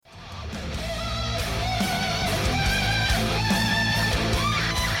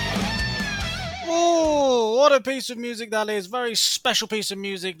What a piece of music that is. Very special piece of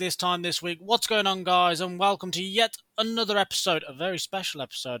music this time this week. What's going on, guys? And welcome to yet another episode, a very special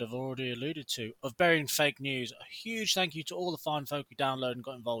episode I've already alluded to, of Burying Fake News. A huge thank you to all the fine folk who downloaded and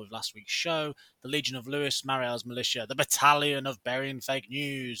got involved with last week's show, the Legion of Lewis, Marielle's Militia, the Battalion of Burying Fake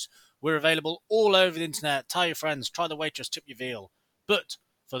News. We're available all over the internet. Tell your friends, try the waitress, tip your veal. But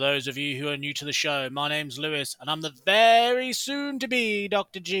for those of you who are new to the show, my name's Lewis, and I'm the very soon-to-be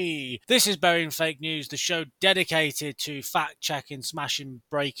Dr. G. This is Burying Fake News, the show dedicated to fact-checking, smashing,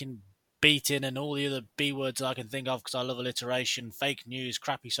 breaking, beating, and all the other B-words I can think of because I love alliteration, fake news,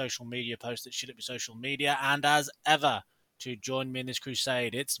 crappy social media posts that shouldn't be social media, and as ever, to join me in this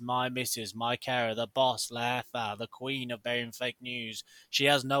crusade, it's my missus, my carer, the boss, Lefa, the queen of Burying Fake News. She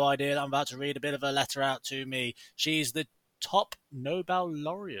has no idea that I'm about to read a bit of a letter out to me. She's the top Nobel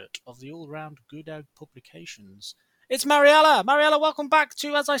laureate of the all-round Good Egg publications. It's Mariella. Mariella, welcome back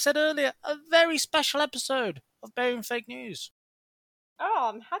to, as I said earlier, a very special episode of Burying Fake News. Oh,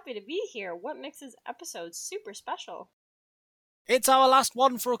 I'm happy to be here. What makes this episode super special? It's our last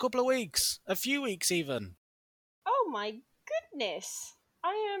one for a couple of weeks. A few weeks, even. Oh my goodness.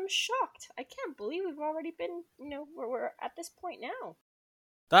 I am shocked. I can't believe we've already been, we're at this point now.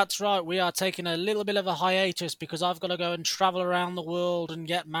 That's right, we are taking a little bit of a hiatus because I've got to go and travel around the world and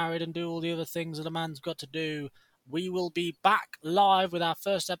get married and do all the other things that a man's got to do. We will be back live with our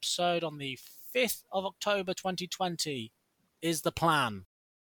first episode on the 5th of October 2020, is the plan.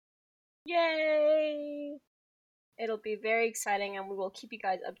 Yay! It'll be very exciting and we will keep you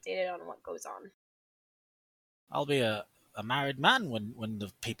guys updated on what goes on. I'll be a married man when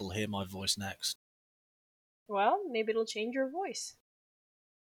the people hear my voice next. Well, maybe it'll change your voice.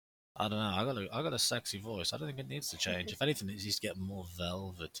 I don't know. I got a sexy voice. I don't think it needs to change. If anything, it needs to get more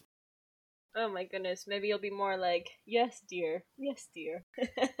velvet. Oh my goodness. Maybe you'll be more like, yes, dear. Yes, dear.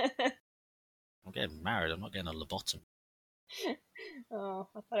 I'm getting married. I'm not getting a lobotomy. Oh,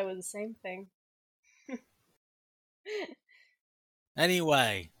 I thought it was the same thing.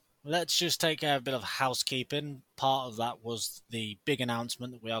 Anyway, let's just take care of a bit of housekeeping. Part of that was the big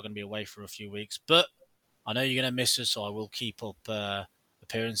announcement that we are going to be away for a few weeks. But I know you're going to miss us, so I will keep up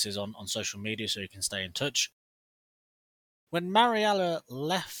appearances on social media so you can stay in touch. When Mariella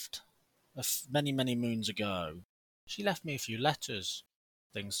left many, many moons ago, she left me a few letters.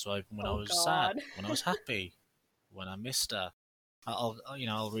 Things to open when I was sad, when I was happy, when I missed her.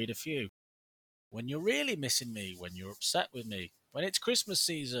 I'll read a few. When you're really missing me, when you're upset with me, when it's Christmas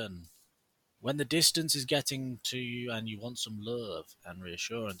season, when the distance is getting to you and you want some love and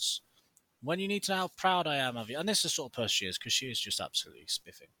reassurance, when you need to know how proud I am of you. And this is the sort of person she is, because she is just absolutely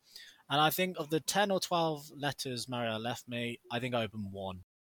spiffing. And I think of the 10 or 12 letters Mariella left me, I think I opened one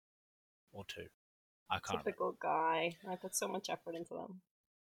or two. I can't Typical guy. I put so much effort into them.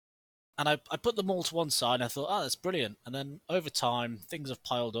 And I put them all to one side, and I thought, oh, that's brilliant. And then over time, things have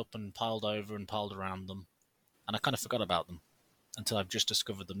piled up and piled over and piled around them. And I kind of forgot about them until I've just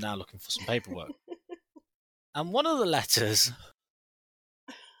discovered them now looking for some paperwork. And one of the letters,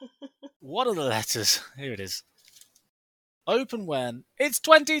 here it is. Open when it's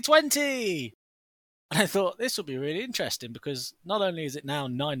 2020! And I thought, this will be really interesting because not only is it now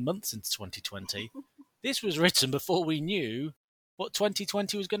 9 months into 2020, this was written before we knew what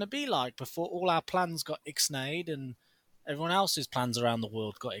 2020 was going to be like, before all our plans got ixnayed and everyone else's plans around the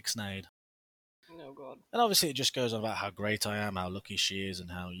world got ixnayed. Oh, God. And obviously it just goes on about how great I am, how lucky she is, and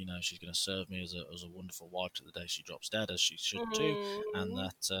how, she's going to serve me as a wonderful wife to the day she drops dead, as she should too, and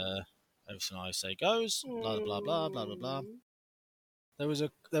that everything I say goes, blah, blah, blah, blah, blah, blah. There was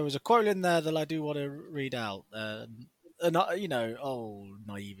a quote in there that I do want to read out.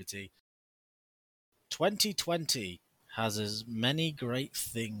 Naivety. 2020 has as many great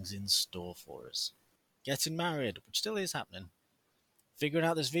things in store for us. Getting married, which still is happening. Figuring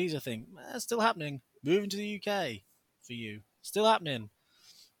out this visa thing, still happening. Moving to the UK for you, still happening.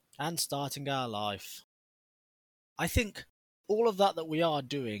 And starting our life. I think all of that we are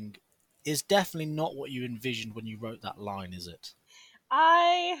doing is definitely not what you envisioned when you wrote that line, is it?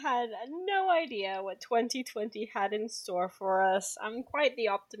 I had no idea what 2020 had in store for us. I'm quite the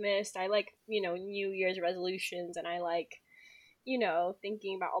optimist. I like, New Year's resolutions, and I like,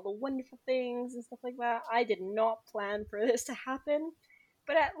 thinking about all the wonderful things and stuff like that. I did not plan for this to happen,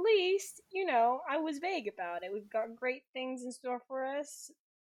 but at least, I was vague about it. We've got great things in store for us.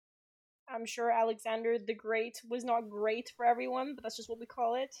 I'm sure Alexander the Great was not great for everyone, but that's just what we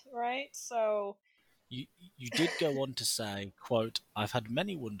call it, right? So You did go on to say, quote, I've had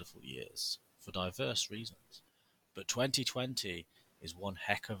many wonderful years for diverse reasons, but 2020 is one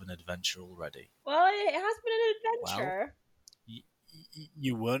heck of an adventure already. Well, it has been an adventure. Well,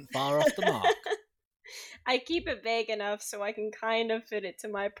 you weren't far off the mark. I keep it vague enough so I can kind of fit it to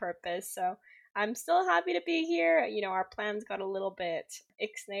my purpose. So I'm still happy to be here. Our plans got a little bit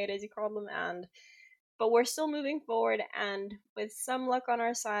ixnayed, as you call them, but we're still moving forward. And with some luck on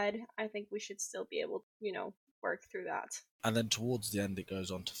our side, I think we should still be able, work through that. And then towards the end, it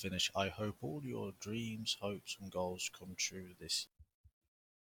goes on to finish. I hope all your dreams, hopes, and goals come true this.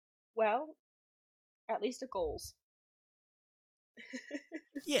 Well, at least the goals.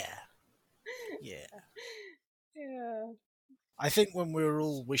 Yeah. Yeah. Yeah. I think when we were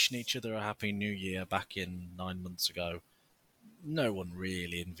all wishing each other a happy new year back in 9 months ago, no one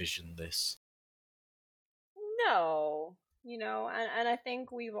really envisioned this. No, and I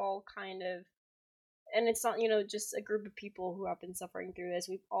think we've all kind of, and it's not, just a group of people who have been suffering through this.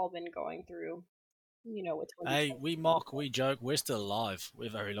 We've all been going through, with Hey, we mock, we joke, we're still alive. We're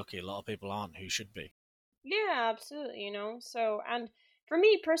very lucky. A lot of people aren't who should be. Yeah, absolutely, So, and for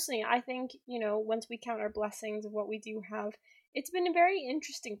me personally, I think, once we count our blessings of what we do have, it's been very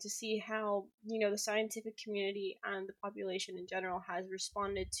interesting to see how, the scientific community and the population in general has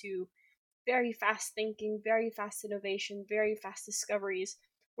responded to very fast thinking, very fast innovation, very fast discoveries.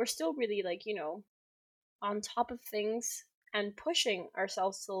 We're still really on top of things and pushing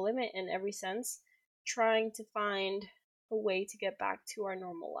ourselves to the limit in every sense, trying to find a way to get back to our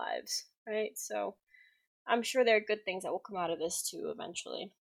normal lives, right? So I'm sure there are good things that will come out of this too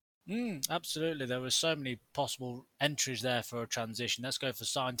eventually. Absolutely. There were so many possible entries there for a transition. Let's go for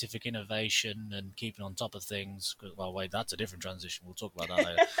scientific innovation and keeping on top of things. Well, wait, that's a different transition. We'll talk about that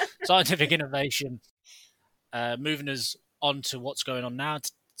later. Scientific innovation, moving us on to what's going on now.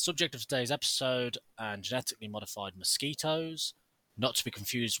 Subject of today's episode, and genetically modified mosquitoes, not to be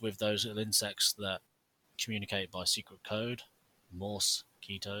confused with those little insects that communicate by secret code, Morse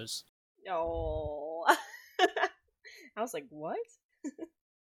mosquitoes. Oh. I was like, what?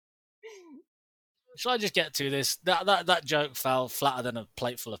 Shall I just get to this? That joke fell flatter than a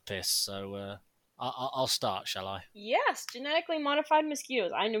plate full of piss, so I'll start, shall I? Yes, genetically modified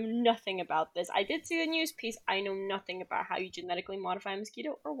mosquitoes. I know nothing about this. I did see the news piece. I know nothing about how you genetically modify a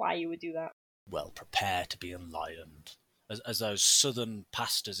mosquito or why you would do that. Well, prepare to be enlightened. As those southern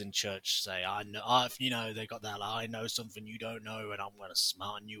pastors in church say, I know, they got that, I know something you don't know, and I'm going to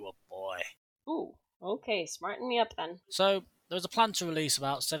smarten you up, boy. Ooh, okay, smarten me up then. So, there was a plan to release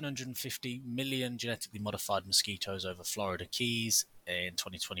about 750 million genetically modified mosquitoes over Florida Keys in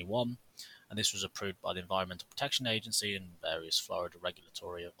 2021, and this was approved by the Environmental Protection Agency and various Florida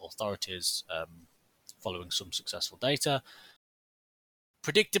regulatory authorities following some successful data.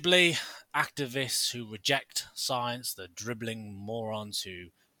 Predictably, activists who reject science, the dribbling morons who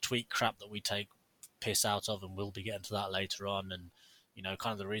tweet crap that we take piss out of, and we'll be getting to that later on, and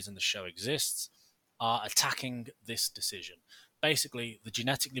kind of the reason the show exists, are attacking this decision. Basically, the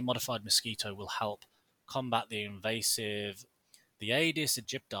genetically modified mosquito will help combat the invasive, the Aedes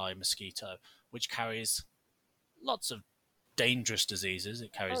aegypti mosquito, which carries lots of dangerous diseases.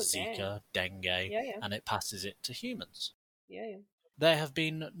 It carries Zika, dengue, and it passes it to humans. Yeah. There have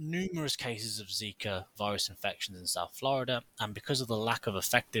been numerous cases of Zika virus infections in South Florida, and because of the lack of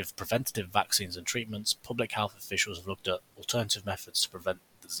effective preventative vaccines and treatments, public health officials have looked at alternative methods to prevent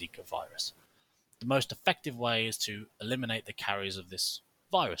the Zika virus. The most effective way is to eliminate the carriers of this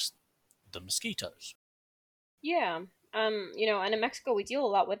virus, the mosquitoes. Yeah. And in Mexico we deal a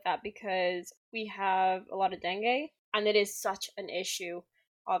lot with that because we have a lot of dengue, and it is such an issue,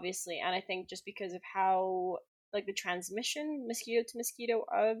 obviously. And I think just because of how the transmission mosquito to mosquito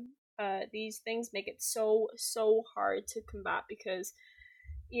of these things make it so hard to combat, because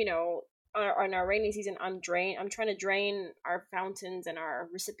on our rainy season, I'm trying to drain our fountains and our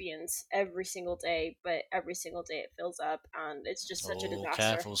recipients every single day, but every single day it fills up, and it's just such a disaster.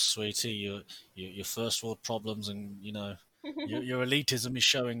 Careful, sweetie, your first world problems, and your elitism is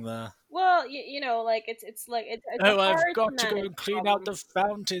showing there. Well, it's I've got to go and clean problem. out the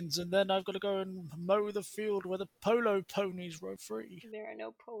fountains, and then I've got to go and mow the field where the polo ponies roam free. There are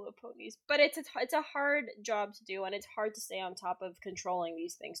no polo ponies, but it's a hard job to do, and it's hard to stay on top of controlling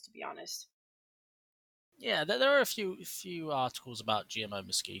these things, to be honest. Yeah, there are a few articles about GMO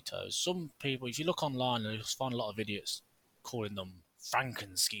mosquitoes. Some people, if you look online, you'll find a lot of idiots calling them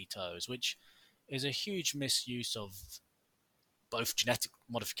Franken-squitoes, which is a huge misuse of both genetic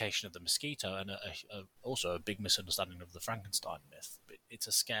modification of the mosquito and also a big misunderstanding of the Frankenstein myth. But it's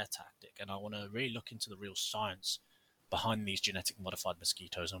a scare tactic, and I want to really look into the real science behind these genetic modified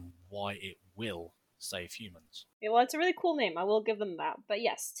mosquitoes and why it will save humans. Yeah, well, it's a really cool name. I will give them that. But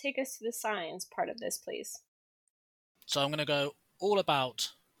yes, take us to the science part of this, please. So I'm going to go all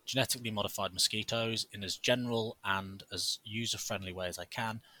about genetically modified mosquitoes in as general and as user-friendly way as I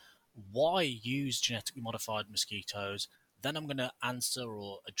can. why use genetically modified mosquitoes. Then I'm going to answer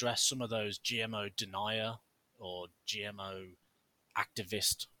or address some of those GMO denier or GMO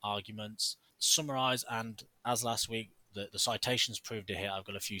activist arguments, summarize, and as last week, the citations proved it here. I've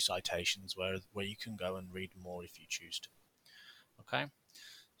got a few citations where you can go and read more if you choose to. Okay,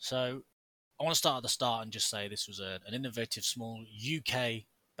 so I want to start at the start and just say this was an innovative, small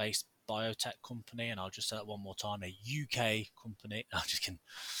UK-based biotech company, and I'll just say that one more time: a UK company. No, I'm just kidding.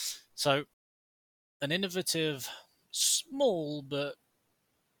 So, an innovative, small but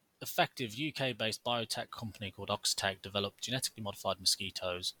effective UK-based biotech company called Oxtec developed genetically modified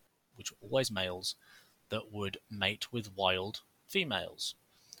mosquitoes, which were always males, that would mate with wild females.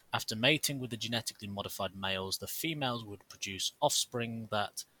 After mating with the genetically modified males, the females would produce offspring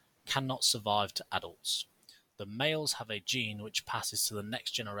that cannot survive to adults. The males have a gene which passes to the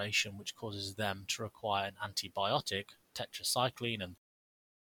next generation, which causes them to require an antibiotic, tetracycline, and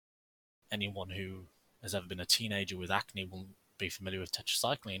anyone who has ever been a teenager with acne will be familiar with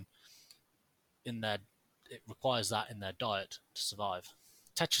tetracycline. It requires that in their diet to survive.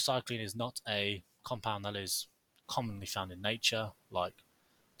 Tetracycline is not a compound that is commonly found in nature, like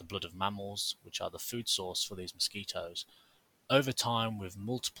the blood of mammals, which are the food source for these mosquitoes. Over time, with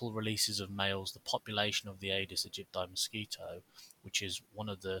multiple releases of males, the population of the Aedes aegypti mosquito, which is one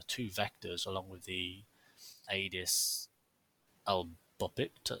of the two vectors along with the Aedes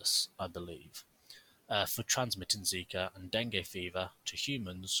albopictus, I believe, for transmitting Zika and dengue fever to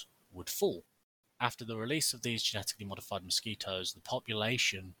humans, would fall. After the release of these genetically modified mosquitoes, the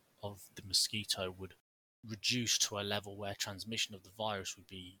population of the mosquito would reduce to a level where transmission of the virus would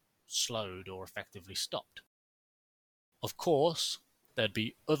be slowed or effectively stopped. Of course, there'd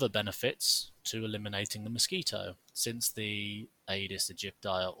be other benefits to eliminating the mosquito, since the Aedes aegypti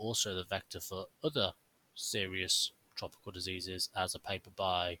are also the vector for other serious tropical diseases, as a paper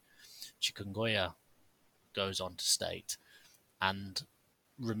by Chikungunya goes on to state, and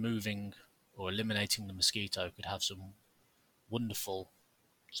removing or eliminating the mosquito could have some wonderful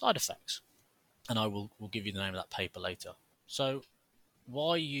side effects. And I will give you the name of that paper later. So,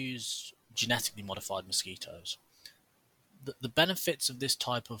 why use genetically modified mosquitoes? The benefits of this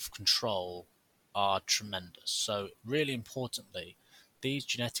type of control are tremendous. So, really importantly, these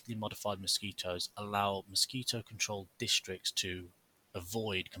genetically modified mosquitoes allow mosquito controlled districts to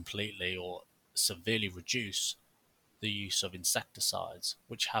avoid completely or severely reduce the use of insecticides,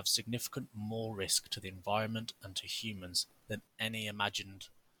 which have significant more risk to the environment and to humans than any imagined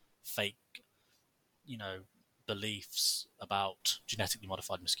fake, beliefs about genetically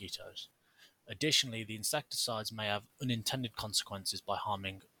modified mosquitoes. Additionally, the insecticides may have unintended consequences by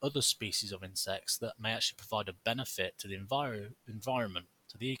harming other species of insects that may actually provide a benefit to the environment,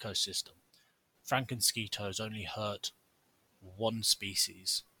 to the ecosystem. Frankenmosquitoes only hurt one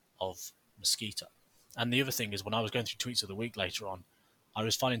species of mosquito. And the other thing is, when I was going through tweets of the week later on, I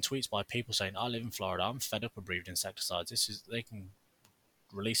was finding tweets by people saying, I live in Florida, I'm fed up of breeding insecticides. They can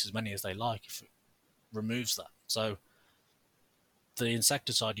release as many as they like if it removes that. So the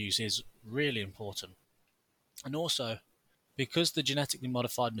insecticide use is really important. And also, because the genetically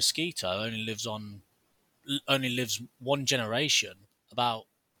modified mosquito only lives one generation, about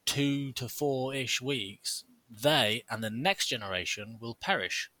 2 to 4-ish weeks, they and the next generation will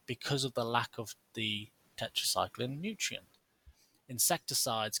perish because of the lack of the tetracycline nutrient.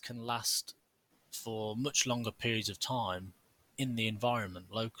 Insecticides can last for much longer periods of time in the environment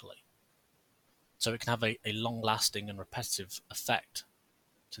locally. So it can have a long-lasting and repetitive effect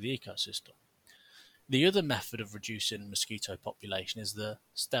to the ecosystem. The other method of reducing mosquito population is the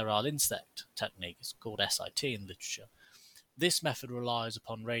sterile insect technique. It's called SIT in literature. This method relies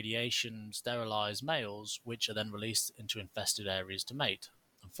upon radiation sterilized males, which are then released into infested areas to mate.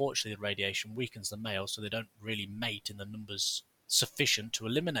 Unfortunately, the radiation weakens the males, so they don't really mate in the numbers sufficient to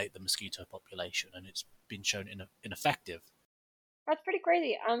eliminate the mosquito population, and it's been shown ineffective. That's pretty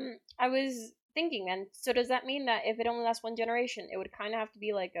crazy. I was thinking, and so does that mean that if it only lasts one generation, it would kind of have to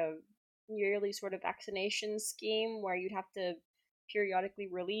be like a yearly sort of vaccination scheme where you'd have to periodically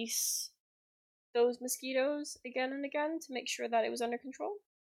release those mosquitoes again and again to make sure that it was under control?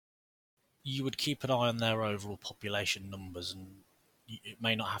 You would keep an eye on their overall population numbers, and it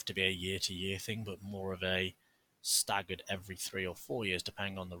may not have to be a year-to-year thing, but more of a staggered every 3 or 4 years,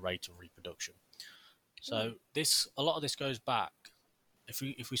 depending on the rate of reproduction. So a lot of this goes back. If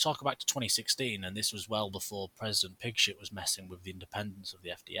we talk back to 2016, and this was well before President Pigshit was messing with the independence of the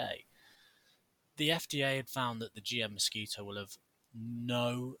FDA. The FDA had found that the GM mosquito will have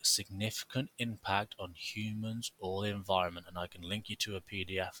no significant impact on humans or the environment, and I can link you to a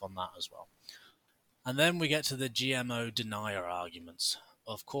PDF on that as well. And then we get to the GMO denier arguments.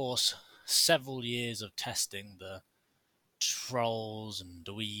 of course, several years of testing, the trolls and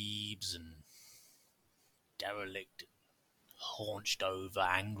dweebs and derelict, haunched over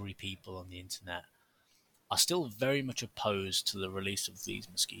angry people on the internet are still very much opposed to the release of these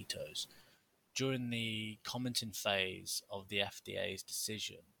mosquitoes. During the commenting phase of the FDA's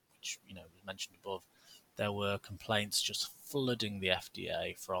decision, which was mentioned above, there were complaints just flooding the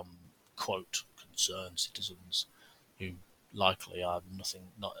FDA from quote concerned citizens who likely are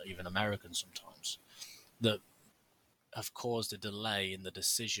not even American sometimes, that have caused a delay in the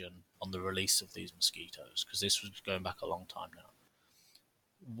decision on the release of these mosquitoes, because this was going back a long time now.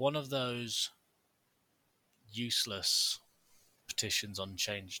 One of those useless petitions on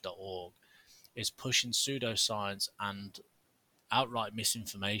change.org is pushing pseudoscience and outright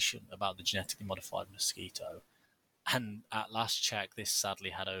misinformation about the genetically modified mosquito. And at last check, this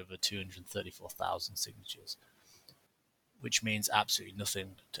sadly had over 234,000 signatures, which means absolutely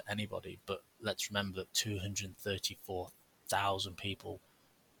nothing to anybody. But let's remember that 234,000 people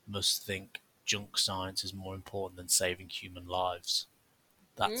must think junk science is more important than saving human lives.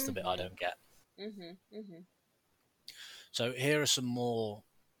 That's the bit I don't get. So here are some more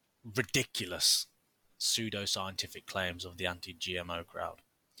ridiculous pseudoscientific claims of the anti-GMO crowd.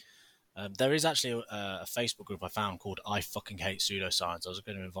 There is actually a Facebook group I found called I Fucking Hate Pseudoscience. I was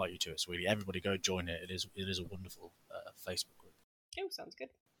going to invite you to it, sweetie. Everybody go join it. It is a wonderful Facebook group. Oh, sounds good.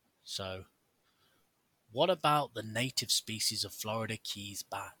 So, what about the native species of Florida Keys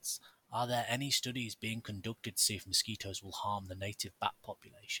bats? Are there any studies being conducted to see if mosquitoes will harm the native bat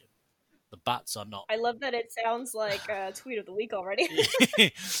population? The bats are not... I love that it sounds like a tweet of the week already.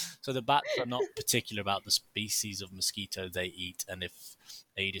 So the bats are not particular about the species of mosquito they eat, and if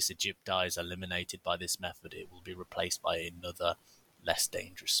Aedes aegypti is eliminated by this method, it will be replaced by another, less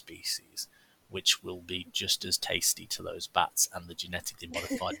dangerous species, which will be just as tasty to those bats, and the genetically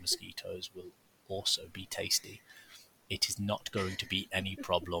modified mosquitoes will also be tasty. It is not going to be any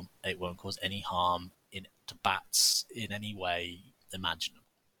problem. It won't cause any harm to bats in any way imaginable.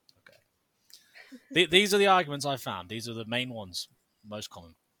 These are the arguments I found. These are the main ones, most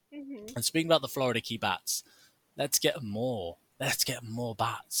common. And speaking about the Florida key bats, let's get more. Let's get more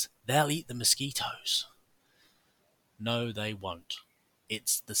bats. They'll eat the mosquitoes. No, they won't.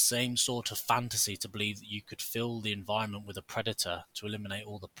 It's the same sort of fantasy to believe that you could fill the environment with a predator to eliminate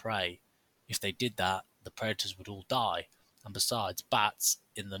all the prey. If they did that, the predators would all die. And besides, bats,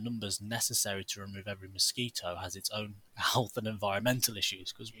 in the numbers necessary to remove every mosquito, has its own health and environmental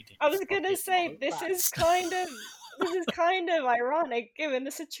issues. Because I was gonna say this is kind of ironic given the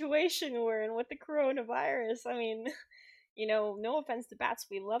situation we're in with the coronavirus. I mean, no offense to bats,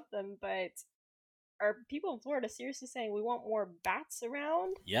 we love them, but are people in Florida seriously saying we want more bats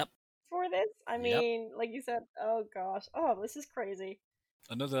around? Yep. For this? I mean, like you said, oh gosh, this is crazy.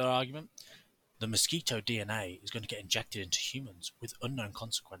 Another argument. The mosquito DNA is going to get injected into humans with unknown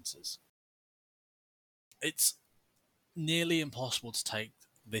consequences. It's nearly impossible to take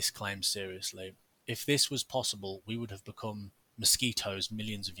this claim seriously. If this was possible, we would have become mosquitoes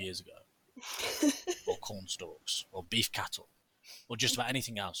millions of years ago. Or cornstalks, or beef cattle, or just about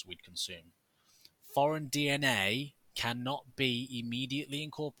anything else we'd consume. Foreign DNA cannot be immediately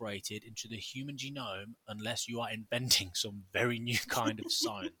incorporated into the human genome unless you are inventing some very new kind of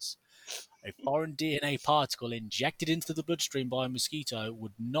science. A foreign DNA particle injected into the bloodstream by a mosquito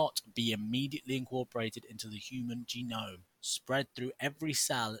would not be immediately incorporated into the human genome, spread through every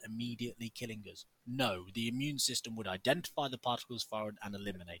cell, immediately killing us. No, the immune system would identify the particle as foreign and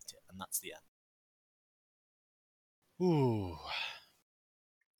eliminate it, and that's the end. Ooh.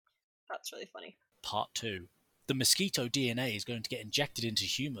 That's really funny. Part 2. The mosquito DNA is going to get injected into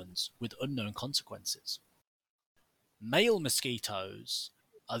humans with unknown consequences. Male mosquitoes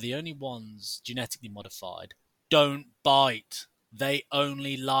are the only ones genetically modified. Don't bite. They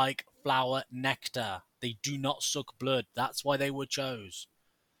only like flower nectar. They do not suck blood. That's why they were chose.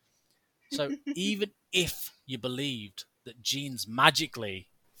 So even if you believed that genes magically,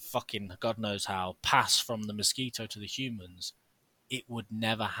 fucking God knows how, pass from the mosquito to the humans, it would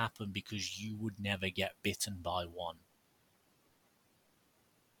never happen because you would never get bitten by one.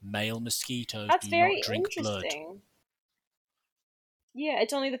 Male mosquitoes do not drink blood. Yeah,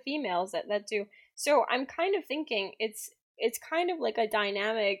 it's only the females that do. So I'm kind of thinking it's kind of like a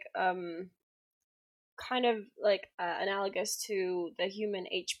dynamic, kind of like analogous to the human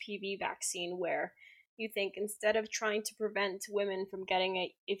HPV vaccine, where you think instead of trying to prevent women from getting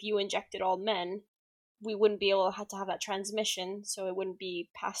it, if you injected all men, we wouldn't be able to have that transmission, so it wouldn't be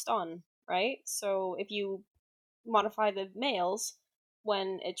passed on, right? So if you modify the males,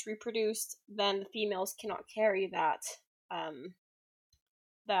 when it's reproduced, then the females cannot carry that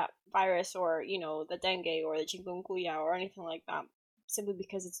that virus or, the dengue or the chikungunya or anything like that simply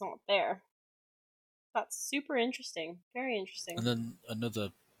because it's not there. That's super interesting. Very interesting. And then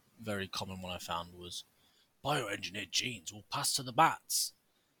another very common one I found was bioengineered genes will pass to the bats.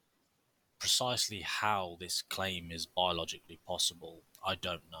 Precisely how this claim is biologically possible, I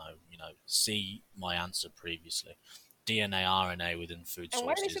don't know. See my answer previously. DNA, RNA within food And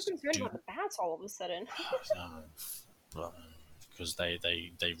why are they so sources concerned do about the bats all of a sudden? because they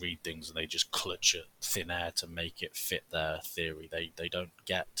read things and they just clutch at thin air to make it fit their theory. They don't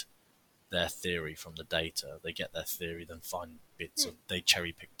get their theory from the data. They get their theory, then find bits of they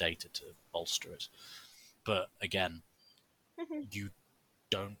cherry pick data to bolster it. But again, you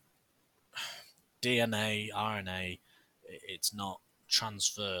don't DNA, RNA. It's not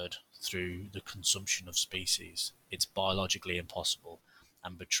transferred through the consumption of species. It's biologically impossible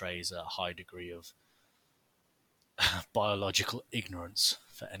and betrays a high degree of biological ignorance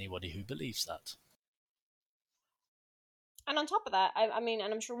for anybody who believes that. And on top of that, I mean,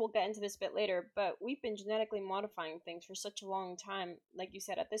 and I'm sure we'll get into this a bit later, but we've been genetically modifying things for such a long time. Like you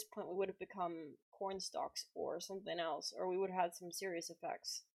said, at this point, we would have become corn stalks or something else, or we would have had some serious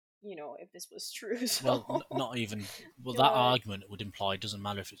effects, if this was true. So, Well, not even. Well, that argument would imply it doesn't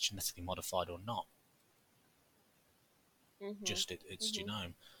matter if it's genetically modified or not. Just its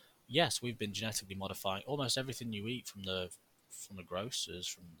genome. Yes, we've been genetically modifying almost everything you eat from the grocers,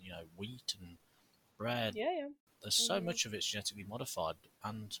 from wheat and bread. Yeah. There's so much of it's genetically modified,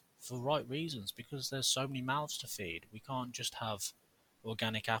 and for right reasons, because there's so many mouths to feed. We can't just have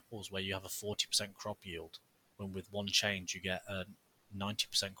organic apples where you have a 40% crop yield, when with one change you get a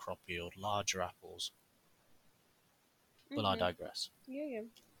 90% crop yield, larger apples. But I digress. Yeah.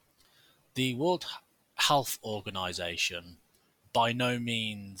 The World Health Organization, by no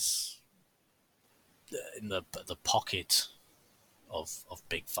means in the pocket of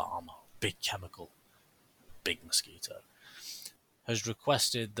big pharma, big chemical, big mosquito, has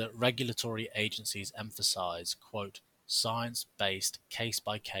requested that regulatory agencies emphasize, quote, science-based,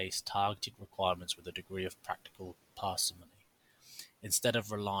 case-by-case targeted requirements with a degree of practical parsimony, instead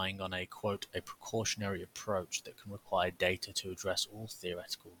of relying on a, quote, a precautionary approach that can require data to address all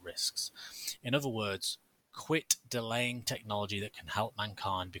theoretical risks. In other words, quit delaying technology that can help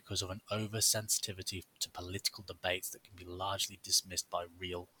mankind because of an oversensitivity to political debates that can be largely dismissed by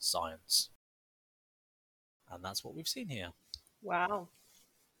real science. And that's what we've seen here. Wow.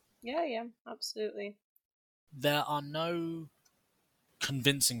 Yeah, absolutely. There are no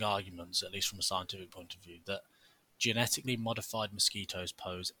convincing arguments, at least from a scientific point of view, that genetically modified mosquitoes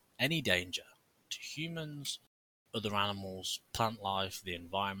pose any danger to humans, other animals, plant life, the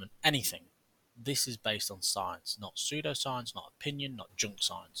environment, anything. This is based on science, not pseudoscience, not opinion, not junk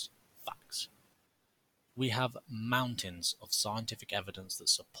science. Facts. We have mountains of scientific evidence that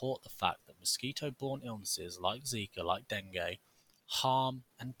support the fact that mosquito-borne illnesses like Zika, like dengue, harm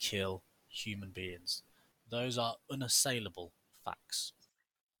and kill human beings. Those are unassailable facts.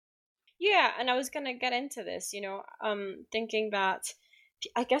 Yeah, and I was gonna get into this, thinking that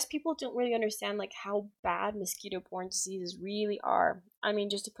I guess people don't really understand like how bad mosquito-borne diseases really are. I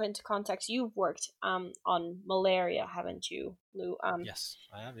mean, just to put into context, you've worked on malaria, haven't you, Lou? Yes,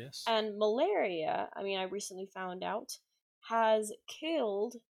 I have, yes. And malaria, I mean, I recently found out, has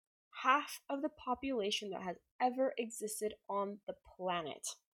killed half of the population that has ever existed on the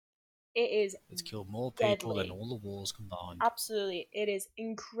planet. It's killed more people than Deadly. all the wars combined. Absolutely. It is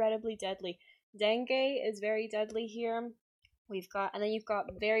incredibly deadly. Dengue is very deadly here. And then you've got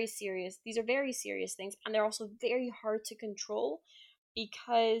these are very serious things, and they're also very hard to control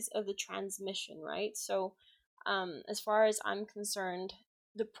because of the transmission, right? So, as far as I'm concerned,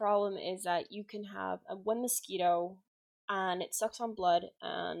 the problem is that you can have one mosquito and it sucks on blood,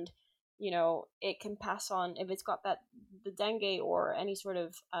 and it can pass on if it's got the dengue or any sort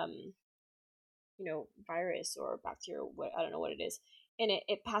of virus or bacteria, what I don't know what it is, and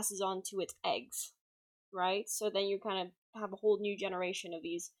it passes on to its eggs, right? So then you kind of have a whole new generation of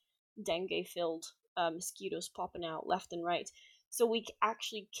these dengue filled mosquitoes popping out left and right. So we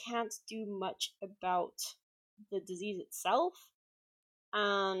actually can't do much about the disease itself.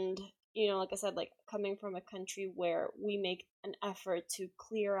 And like I said, like coming from a country where we make an effort to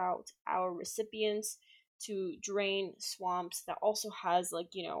clear out our recipients, to drain swamps, that also has like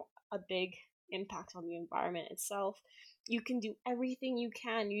a big impact on the environment itself. You can do everything you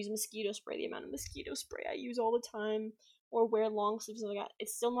can. Use mosquito spray, the amount of mosquito spray I use all the time, or wear long sleeves and like that.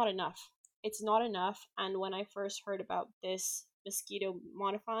 It's still not enough. It's not enough. And when I first heard about this mosquito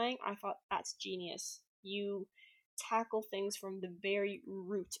modifying, I thought that's genius. You tackle things from the very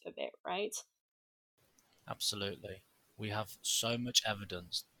root of it, right? Absolutely. We have so much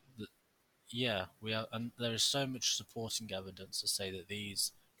evidence that, yeah, we have, and there is so much supporting evidence to say that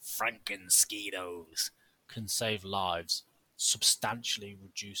these Frankenskitos can save lives, substantially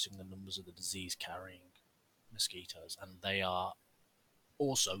reducing the numbers of the disease-carrying mosquitoes, and they are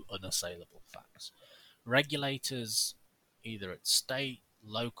also unassailable facts. Regulators, either at state,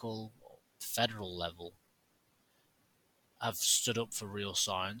 local, or federal level, have stood up for real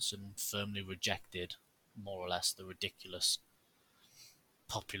science and firmly rejected, more or less, the ridiculous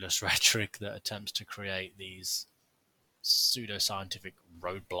populist rhetoric that attempts to create these pseudoscientific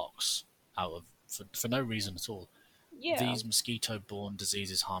roadblocks out of for no reason at all. Yeah. These mosquito-borne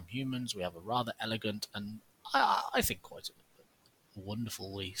diseases harm humans. We have a rather elegant and I think quite a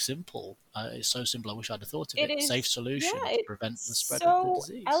wonderfully simple. It's so simple. I wish I'd have thought of It it. Safe is, yeah, solution to it's prevent the spread of the so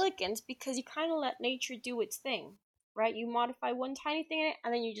disease. elegant because you kind of let nature do its thing, right? You modify one tiny thing in it,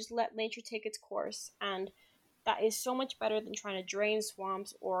 and then you just let nature take its course. And that is so much better than trying to drain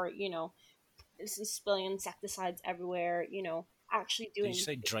swamps or, spilling insecticides everywhere, actually Did you doing.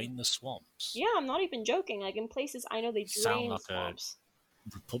 say drain the swamps? Yeah, I'm not even joking. Like in places I know they You sound drain like a swamps.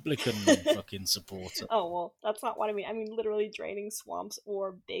 Republican fucking supporter. Oh, well, that's not what I mean. I mean literally draining swamps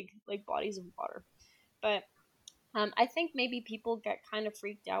or big, like, bodies of water. But I think maybe people get kind of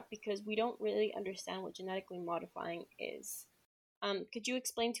freaked out because we don't really understand what genetically modifying is. Could you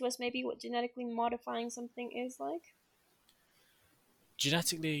explain to us maybe what genetically modifying something is like?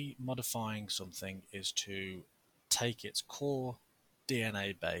 Genetically modifying something is to take its core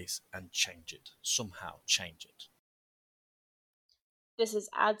DNA base and change it, somehow change it. This is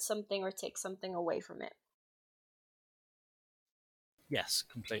add something or take something away from it. Yes,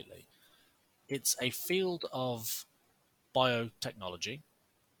 completely. It's a field of biotechnology,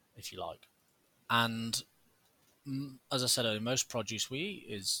 if you like. And as I said earlier, most produce we eat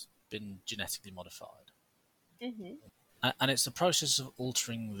is been genetically modified. Mm-hmm. And it's the process of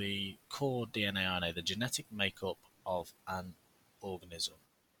altering the core DNA RNA, the genetic makeup of an organism.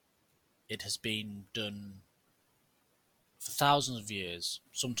 It has been done for thousands of years,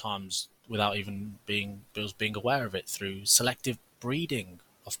 sometimes without even being aware of it, through selective breeding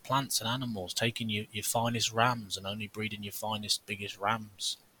of plants and animals, taking your finest rams and only breeding your finest, biggest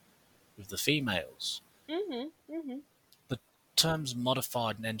rams with the females. Mm-hmm. Mm-hmm. The terms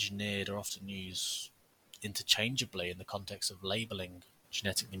modified and engineered are often used interchangeably in the context of labeling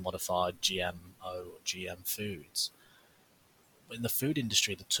genetically modified GMO or GM foods. In the food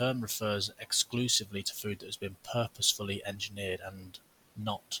industry, the term refers exclusively to food that has been purposefully engineered and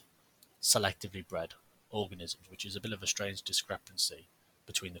not selectively bred organisms, which is a bit of a strange discrepancy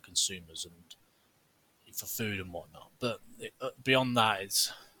between the consumers and for food and whatnot. But beyond that,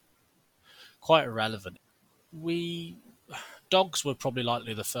 it's quite irrelevant. We Dogs were probably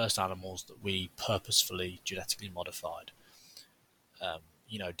likely the first animals that we purposefully genetically modified.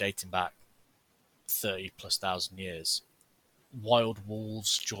 Dating back 30 plus thousand years. Wild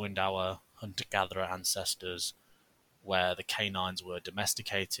wolves joined our hunter-gatherer ancestors, where the canines were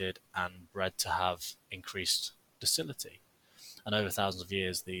domesticated and bred to have increased docility. And over thousands of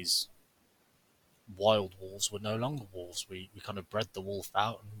years, these wild wolves were no longer wolves. We kind of bred the wolf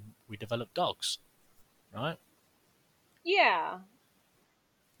out and we developed dogs, right? Yeah.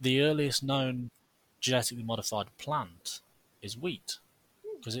 The earliest known genetically modified plant is wheat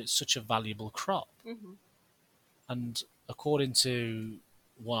because it's such a valuable crop. Mm-hmm. And according to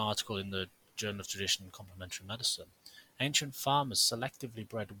one article in the Journal of Traditional and Complementary Medicine, ancient farmers selectively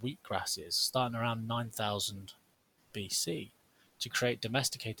bred wheatgrasses starting around 9000 BC to create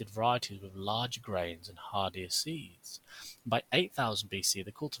domesticated varieties with larger grains and hardier seeds. By 8000 BC,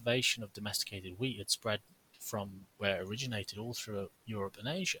 the cultivation of domesticated wheat had spread from where it originated all through Europe and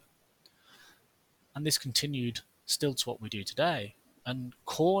Asia. And this continued still to what we do today. And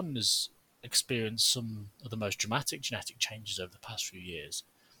corn has experienced some of the most dramatic genetic changes over the past few years.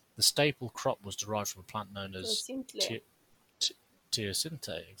 The staple crop was derived from a plant known as Simple.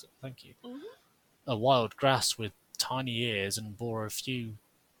 teosinte. Thank you. Mm-hmm. A wild grass with tiny ears and bore a few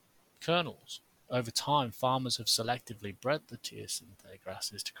kernels. Over time, farmers have selectively bred the teosinte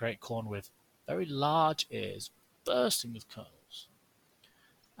grasses to create corn with very large ears bursting with kernels.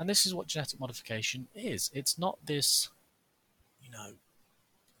 And this is what genetic modification is. It's not this, you know,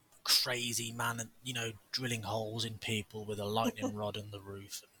 crazy man, drilling holes in people with a lightning rod on the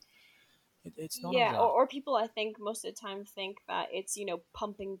roof. It's none of Yeah, that. or people I think most of the time think that it's,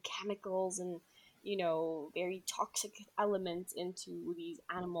 pumping chemicals and, very toxic elements into these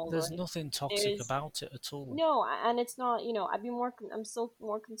animals or There's nothing toxic there's about it at all. no, and it's not, I'm still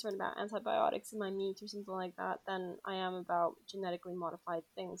more concerned about antibiotics in my meat or something like that than I am about genetically modified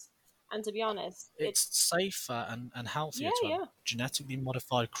things. And to be honest, It's safer and healthier to have yeah, genetically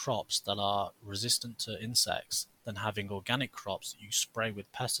modified crops that are resistant to insects than having organic crops that you spray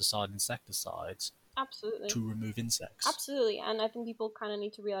with pesticide insecticides absolutely. to remove insects. Absolutely. And I think people kind of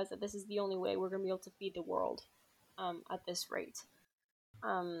need to realize that this is the only way we're going to be able to feed the world at this rate.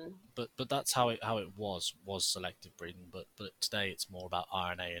 But that's how it was selective breeding. But today it's more about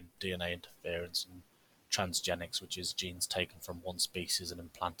RNA and DNA interference and transgenics, which is genes taken from one species and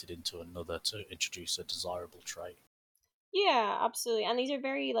implanted into another to introduce a desirable trait. Yeah, absolutely. And these are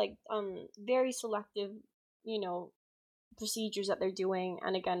very very selective, you know, procedures that they're doing.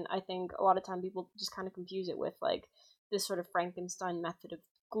 And again, I think a lot of time people just kind of confuse it with like this sort of Frankenstein method of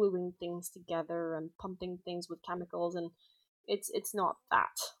gluing things together and pumping things with chemicals, and it's not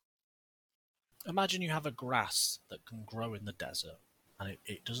that. Imagine you have a grass that can grow in the desert and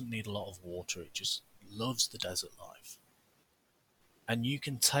it doesn't need a lot of water, it just loves the desert life. And you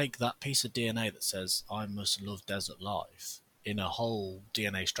can take that piece of DNA that says, I must love desert life, in a whole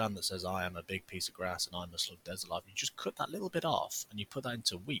DNA strand that says, I am a big piece of grass and I must love desert life. You just cut that little bit off and you put that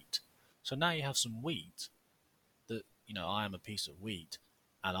into wheat. So now you have some wheat that, I am a piece of wheat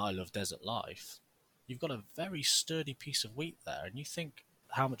and I love desert life. You've got a very sturdy piece of wheat there, and you think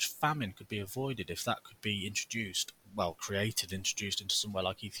how much famine could be avoided if that could be introduced into somewhere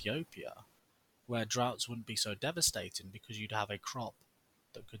like Ethiopia, where droughts wouldn't be so devastating because you'd have a crop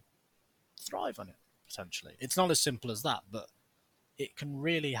that could thrive on it, potentially. It's not as simple as that, but it can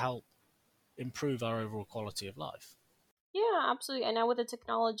really help improve our overall quality of life. Yeah, absolutely. And now with the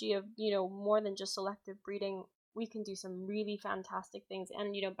technology of, more than just selective breeding, we can do some really fantastic things.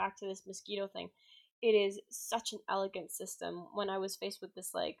 And, back to this mosquito thing, it is such an elegant system. When I was faced with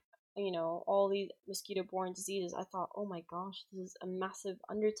this, like, all these mosquito borne diseases, I thought, oh my gosh, this is a massive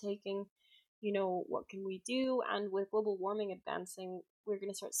undertaking. What can we do? And with global warming advancing, we're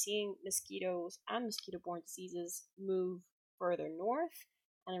going to start seeing mosquitoes and mosquito borne diseases move further north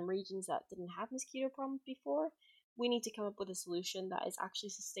and in regions that didn't have mosquito problems before. We need to come up with a solution that is actually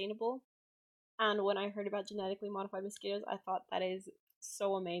sustainable. And when I heard about genetically modified mosquitoes, I thought that is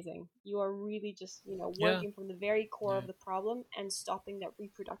so amazing. You are really just, Yeah, working from the very core yeah. of the problem and stopping that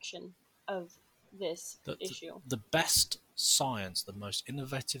reproduction of this The, the, issue. the best science, the most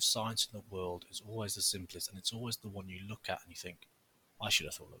innovative science in the world is always the simplest, and it's always the one you look at and you think, I should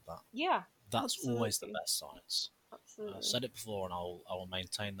have thought of that. Yeah, That's always the absolutely. best science. I Absolutely. said it before, and I will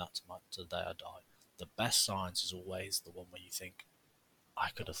maintain that to the day I die. The best science is always the one where you think, I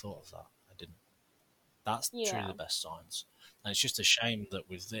could have thought of that. I didn't. That's truly Yeah. the best science. And it's just a shame that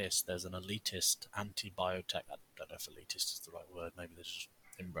with this, there's an elitist anti-biotech. I don't know if elitist is the right word. Maybe there's just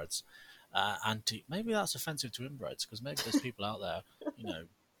inbreds. Maybe that's offensive to inbreds because maybe there's people out there,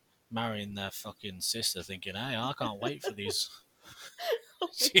 marrying their fucking sister, thinking, "Hey, I can't wait for these Oh my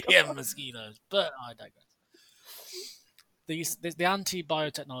GM god. mosquitoes." But I digress. The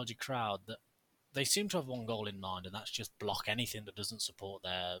anti-biotechnology crowd, that they seem to have one goal in mind, and that's just block anything that doesn't support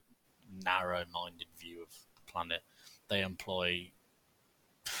their narrow-minded view of the planet. They employ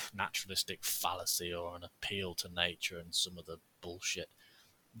naturalistic fallacy or an appeal to nature and some of the bullshit.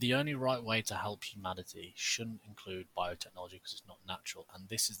 The only right way to help humanity shouldn't include biotechnology because it's not natural, and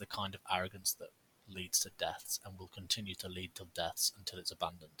this is the kind of arrogance that leads to deaths and will continue to lead to deaths until it's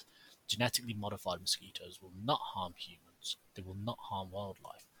abandoned. Genetically modified mosquitoes will not harm humans, they will not harm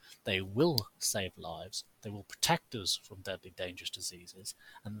wildlife. They will save lives, they will protect us from deadly dangerous diseases,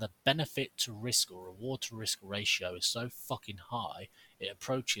 and the benefit to risk or reward to risk ratio is so fucking high it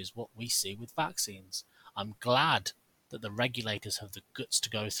approaches what we see with vaccines. I'm glad that the regulators have the guts to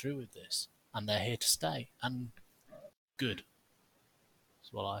go through with this, and they're here to stay. And good.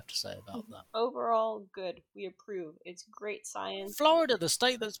 That's what I have to say about that. Overall, good. We approve. It's great science. Florida, the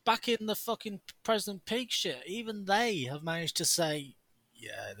state that's back in the fucking President Pig shit, even they have managed to say,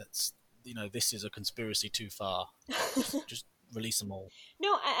 yeah, this is a conspiracy too far. Just release them all.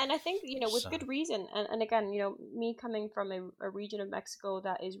 No, and I think, with So good reason. And again, me coming from a region of Mexico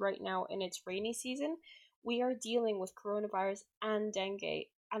that is right now in its rainy season, we are dealing with coronavirus and dengue.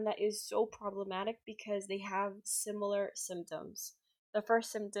 And that is so problematic because they have similar symptoms. The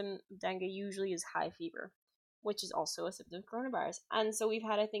first symptom of dengue usually is high fever, which is also a symptom of coronavirus. And so we've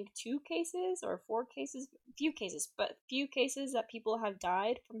had, I think, 2 cases or 4 cases, few cases that people have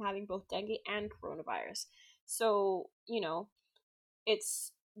died from having both dengue and coronavirus. So,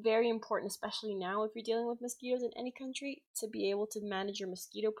 it's very important, especially now if you're dealing with mosquitoes in any country, to be able to manage your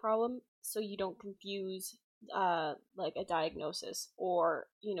mosquito problem so you don't confuse like a diagnosis or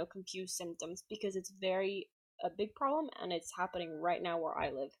confuse symptoms, because it's very a big problem and it's happening right now where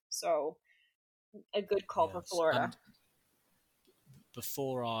I live. So a good call for yes, Florida. and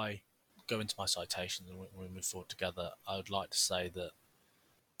before I go into my citations and we move forward together, I would like to say that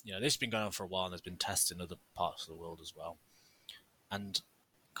this has been going on for a while and there's been tests in other parts of the world as well. And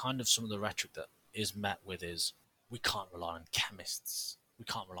kind of some of the rhetoric that is met with is we can't rely on chemists. We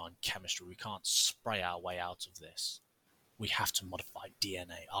can't rely on chemistry. We can't spray our way out of this. We have to modify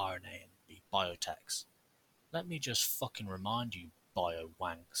DNA, RNA, and be biotechs. Let me just fucking remind you,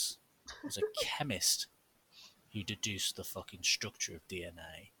 bio-wanks. As a chemist who deduced the fucking structure of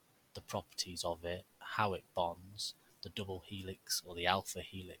DNA, the properties of it, how it bonds, the double helix or the alpha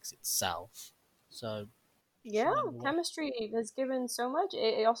helix itself. So Yeah, chemistry has given so much.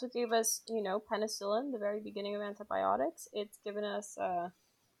 It also gave us, penicillin, the very beginning of antibiotics. It's given us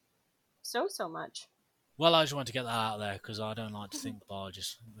so much. Well, I just wanted to get that out there because I don't like to think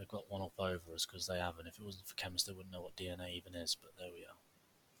biologists, they've got one up over us because they haven't. If it wasn't for chemists, they wouldn't know what DNA even is, but there we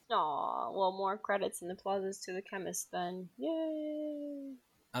are. Aw, well, more credits and applauses to the chemist then. Yay!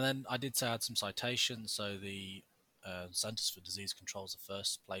 And then I did say I had some citations. So the Centers for Disease Control is the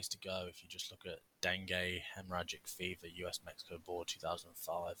first place to go if you just look at dengue, hemorrhagic fever, US-Mexico Board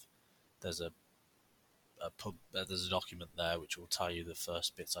 2005. There's there's a document there which will tell you the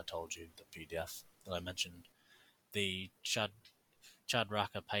first bits I told you, the PDF that I mentioned. The Chad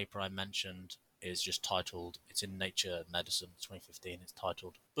Raka paper I mentioned is just titled, it's in Nature Medicine 2015, it's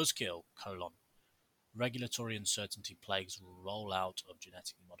titled Buzzkill, Regulatory Uncertainty Plagues Rollout of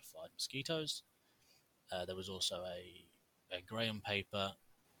Genetically Modified Mosquitoes. There was also a Graham paper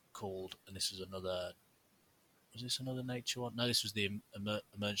called, and this was another Nature one? No, this was the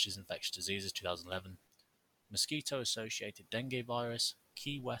Emergencies in Infectious Diseases 2011. Mosquito-associated dengue virus,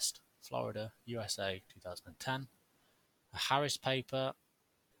 Key West, Florida, USA 2010. A Harris paper,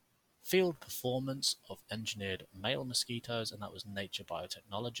 Field Performance of Engineered Male Mosquitoes, and that was Nature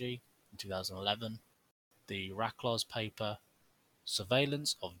Biotechnology in 2011. The Raclaws paper,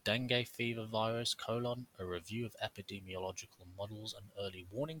 Surveillance of Dengue Fever Virus, a Review of Epidemiological Models and Early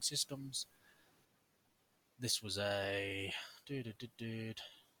Warning Systems. This was a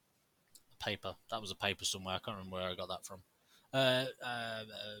paper. That was a paper somewhere. I can't remember where I got that from. I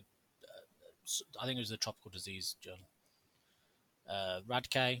think it was the Tropical Disease Journal.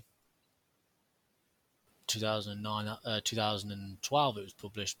 Radke, 2012 it was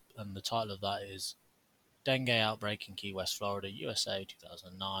published, and the title of that is Dengue Outbreak in Key West, Florida, USA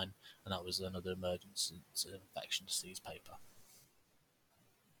 2009, and that was another emergency infection disease paper.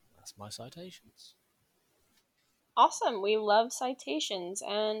 That's my citations. Awesome. We love citations,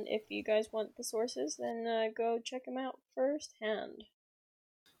 and if you guys want the sources, then go check them out firsthand.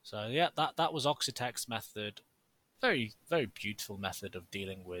 So yeah, that was Oxitec's method. Very, very beautiful method of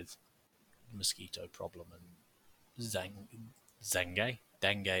dealing with the mosquito problem and dengue,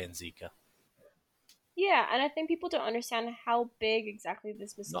 and Zika. Yeah, and I think people don't understand how big exactly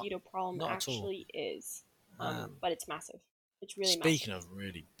this mosquito problem actually is. But it's massive. It's really massive. Speaking of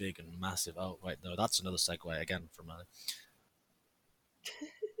really big and massive, oh wait, no, that's another segue again from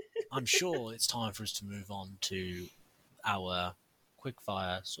I'm sure it's time for us to move on to our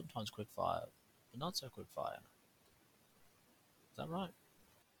quickfire, sometimes quickfire, but not so quickfire. Is that right?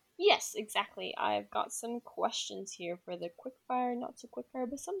 Yes, exactly. I've got some questions here for the quickfire, not so quickfire,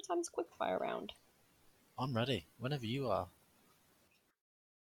 but sometimes quickfire round. I'm ready, whenever you are.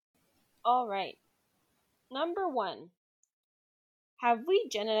 Alright. Number 1. Have we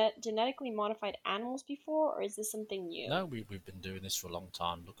genetically modified animals before, or is this something new? No, we've been doing this for a long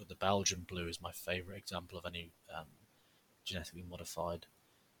time. Look at the Belgian blue is my favourite example of any genetically modified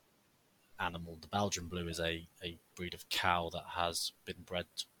animal. The Belgian blue is a breed of cow that has been bred.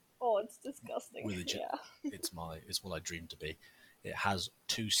 Oh, it's disgusting. Yeah. It's what I dream to be. It has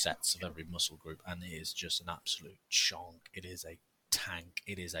 2 sets of every muscle group, and it is just an absolute chonk. It is a tank.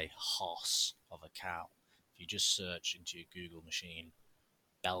 It is a hoss of a cow. If you just search into your Google machine,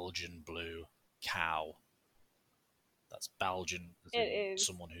 Belgian blue cow. That's Belgian as in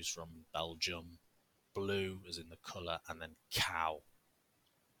someone who's from Belgium. Blue as in the colour, and then cow.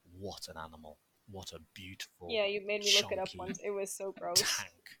 What an animal. What a beautiful. Yeah, you made me look it up once. It was so gross.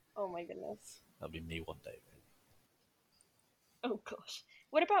 Tank. Oh my goodness. That'll be me one day. Oh gosh.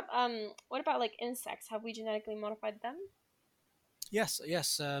 What about like insects? Have we genetically modified them? Yes.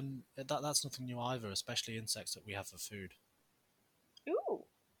 That's nothing new either, especially insects that we have for food. Ooh,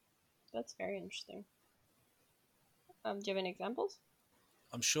 that's very interesting. Do you have any examples?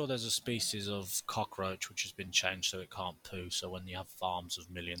 I'm sure there's a species of cockroach which has been changed so it can't poo, so when you have farms of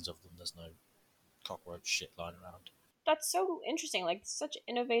millions of them, there's no cockroach shit lying around. That's so interesting, like such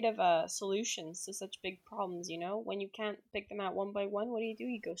innovative solutions to such big problems, When you can't pick them out one by one, what do?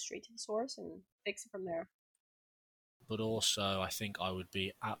 You go straight to the source and fix it from there. but also I think I would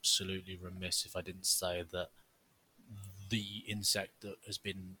be absolutely remiss if I didn't say that the insect that has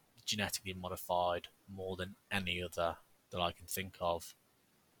been genetically modified more than any other that I can think of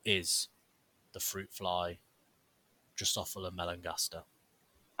is the fruit fly, Drosophila melanogaster.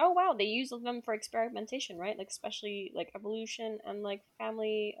 Oh wow, they use them for experimentation, right? Like especially like evolution and like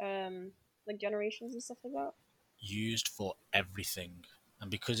family, like generations and stuff like that. Used for everything, and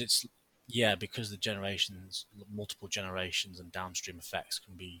because it's yeah, because the generations, multiple generations, and downstream effects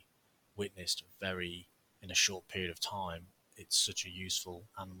can be witnessed very in a short period of time. It's such a useful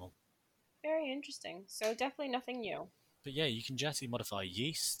animal. Very interesting. So definitely nothing new. But yeah, you can genetically modify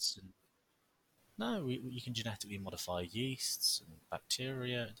yeasts, and no, you can genetically modify yeasts and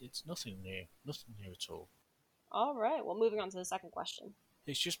bacteria. It's nothing new at all. All right. Well, moving on to the second question.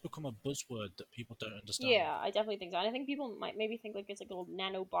 It's just become a buzzword that people don't understand. Yeah, I definitely think so. And I think people might maybe think like it's like little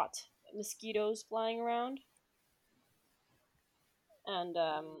nanobot mosquitoes flying around, and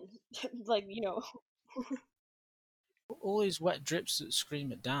like All these wet drips that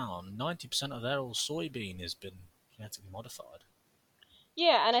scream it down, 90% of their old soybean has been genetically modified.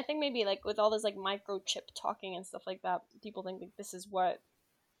 yeah, and I think maybe like with all this like microchip talking and stuff like that, people think like this is what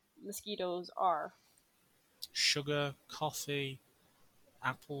mosquitoes are. Sugar, coffee,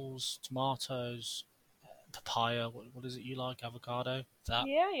 apples, tomatoes, papaya. What is it you like? Avocado? That.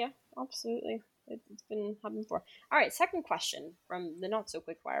 Yeah, yeah, absolutely. It's been happening before. All right, second question from the not so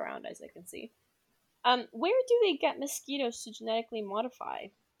quick fire round, as I can see. Where do they get mosquitoes to genetically modify?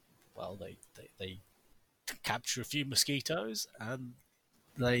 Well, they capture a few mosquitoes and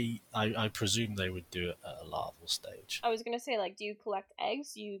I presume they would do it at a larval stage. I was gonna say, like, do you collect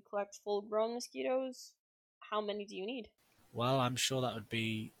eggs? Do you collect full-grown mosquitoes? How many do you need? Well, I'm sure that would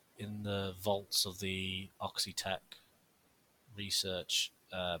be in the vaults of the Oxitec research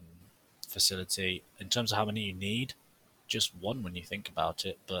facility. In terms of how many you need, just one when you think about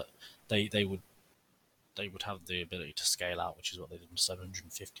it. But they would have the ability to scale out, which is what they did,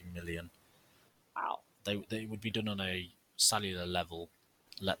 750 million. Wow. They would be done on a cellular level,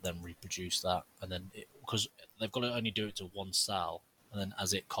 let them reproduce that, and then because they've got to only do it to one cell, and then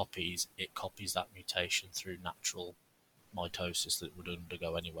as it copies that mutation through natural mitosis that it would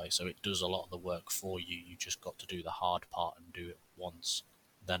undergo anyway. So it does a lot of the work for you. You just got to do the hard part and do it once.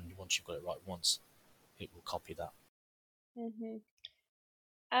 Then once you've got it right once, it will copy that. Mm-hmm.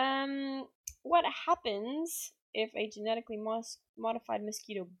 Um, what happens if a genetically modified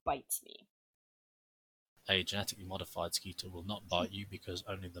mosquito bites me? A genetically modified mosquito will not bite you because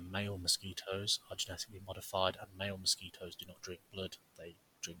only the male mosquitoes are genetically modified, and male mosquitoes do not drink blood, they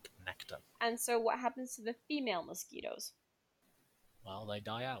drink nectar. And so, what happens to the female mosquitoes? Well, they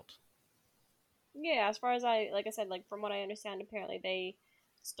die out. Yeah, as far as like I said, like from what I understand, apparently they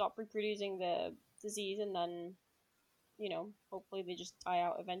stop reproducing the disease, and then hopefully they just die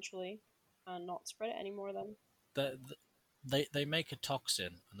out eventually, and not spread it anymore. Then. They, they make a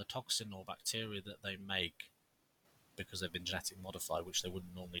toxin, and the toxin or bacteria that they make, because they've been genetically modified, which they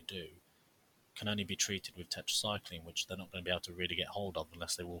wouldn't normally do, can only be treated with tetracycline, which they're not going to be able to really get hold of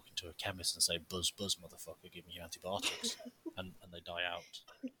unless they walk into a chemist and say, "Buzz, buzz, motherfucker, give me antibiotics," and they die out,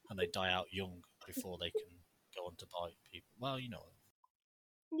 and they die out young before they can go on to bite people. Well, you know.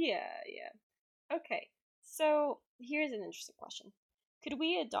 Yeah, yeah. Okay, so here's an interesting question. Could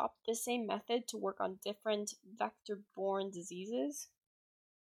we adopt the same method to work on different vector-borne diseases?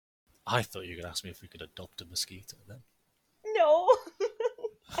 I thought you were going to ask me if we could adopt a mosquito then. No!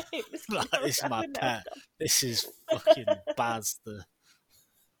 I hate mosquitoes. This is I my would never pet. adopt. This is fucking Baz the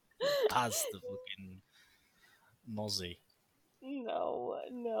fucking mozzie. No,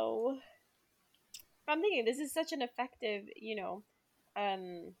 no. I'm thinking this is such an effective,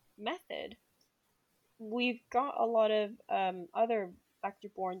 method. We've got a lot of other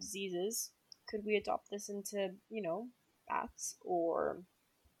vector-borne diseases. Could we adopt this into, bats or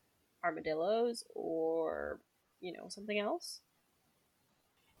armadillos or, something else?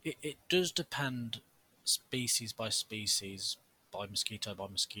 It does depend species by species, by mosquito,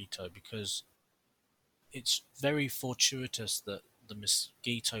 because it's very fortuitous that the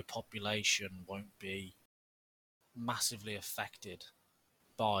mosquito population won't be massively affected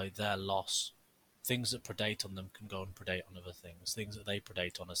by their loss. Things that predate on them can go and predate on other things. Things that they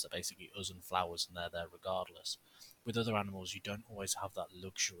predate on us are basically us and flowers, and they're there regardless. With other animals, you don't always have that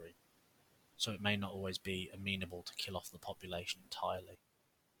luxury, so it may not always be amenable to kill off the population entirely.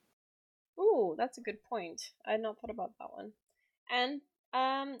 Ooh, that's a good point. I had not thought about that one. And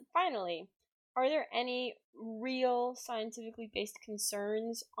finally, are there any real scientifically based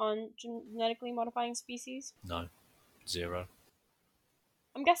concerns on genetically modifying species? No, zero.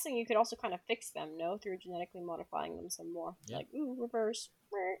 I'm guessing you could also kind of fix them, no, through genetically modifying them some more. Yeah. Like, ooh, reverse.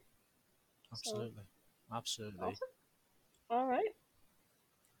 Absolutely. So, Absolutely. awesome. All right.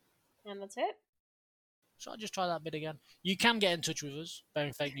 And that's it. Shall I just try that bit again? You can get in touch with us,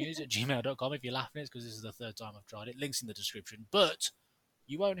 bearingfakenews@gmail.com. If you're laughing, it's because this is the third time I've tried it. Links in the description. But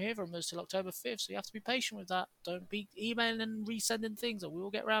you won't hear from us till October 5th, so you have to be patient with that. Don't be emailing and resending things, or we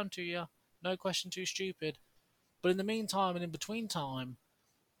will get round to you. No question too stupid. But in the meantime and in between time,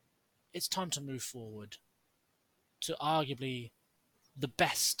 it's time to move forward to arguably the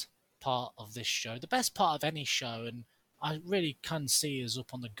best part of this show, the best part of any show, and I really can see us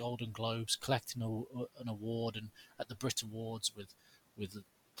up on the Golden Globes collecting an award, and at the Brit Awards with the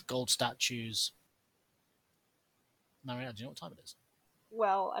gold statues. Marianne, do you know what time it is?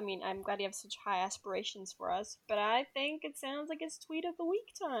 Well, I mean, I'm glad you have such high aspirations for us, but I think it sounds like it's tweet of the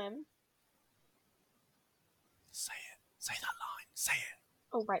week time. Say it. Say that line. Say it.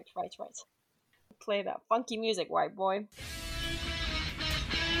 Oh, right. Play that funky music, white boy.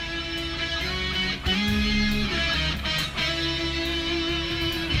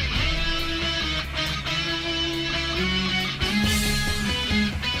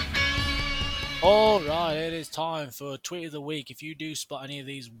 Alright, it is time for Tweet of the Week. If you do spot any of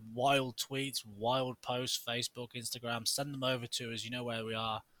these wild tweets, wild posts, Facebook, Instagram, send them over to us. You know where we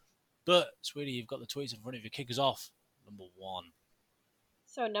are. But, sweetie, you've got the tweets in front of you. Kick us off. Number 1.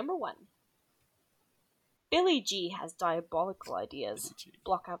 So, number 1. Billy G has diabolical ideas.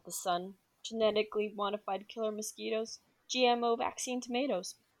 Block out the sun. Genetically modified killer mosquitoes. GMO vaccine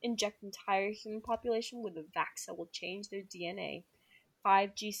tomatoes. Inject entire human population with a vax that will change their DNA.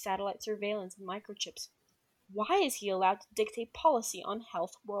 5G satellite surveillance and microchips. Why is he allowed to dictate policy on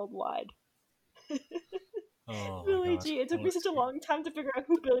health worldwide? Oh, Billy God. G. It took me such a long time to figure out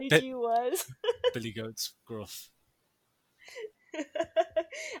who Billy G was. Billy Goat's gruff.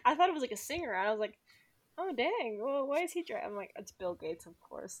 I thought it was like a singer, and I was like, oh dang, well, why is he driving? I'm like, it's Bill Gates, of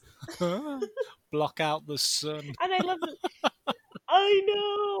course. Block out the sun. And I love it. I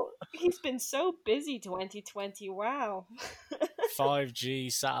know. He's been so busy 2020. Wow.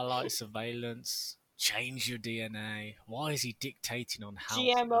 5G satellite surveillance. Change your DNA. Why is he dictating on health?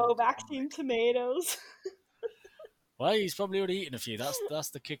 GMO vaccine tomatoes. Well, he's probably already eaten a few. That's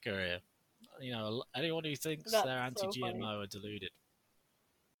the kicker here. You know, anyone who thinks That's they're anti-GMO so are deluded.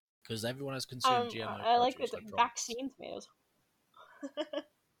 Because everyone has consumed GMO. I like it. Vaccine tomatoes.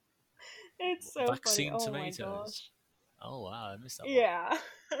 It's so vaccine funny. tomatoes. Oh my gosh. Oh wow, I missed that. Yeah.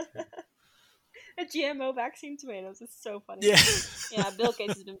 A GMO vaccine tomatoes is so funny. Yeah. Yeah, Bill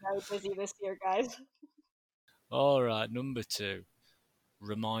Gates has been very busy this year, guys. All right, number 2.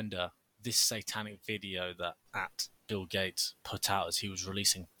 Reminder: this satanic video that at Bill Gates put out as he was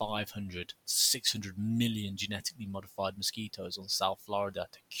releasing 500, 600 million genetically modified mosquitoes on South Florida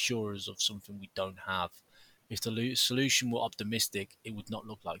to cure us of something we don't have. If the solution were optimistic, it would not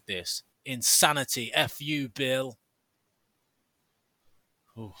look like this. Insanity. F you, Bill.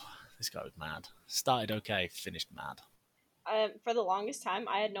 Oh, this guy was mad. Started okay, finished mad. For the longest time,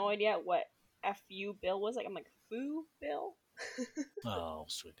 I had no idea what FU Bill was. Like, I'm like, Foo Bill? Oh,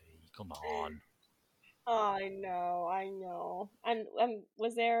 sweetie, come on. I know. And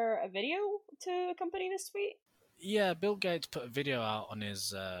was there a video to accompany this tweet? Yeah, Bill Gates put a video out on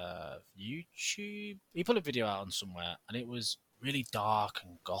his YouTube. He put a video out on somewhere, and it was really dark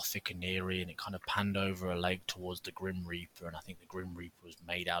and gothic and eerie, and it kind of panned over a lake towards the Grim Reaper, and I think the Grim Reaper was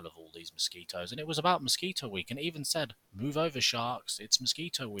made out of all these mosquitoes, and it was about Mosquito Week, and it even said, "Move over, sharks, it's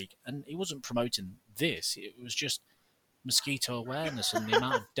Mosquito Week," and he wasn't promoting this, it was just mosquito awareness and the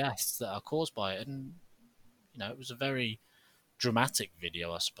amount of deaths that are caused by it, and, you know, it was a very dramatic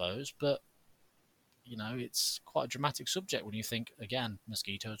video, I suppose, but you know, it's quite a dramatic subject when you think, again,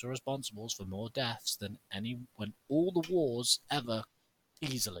 mosquitoes are responsible for more deaths than when all the wars ever,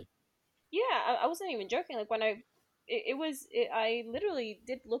 easily. Yeah, I wasn't even joking. Like, when I literally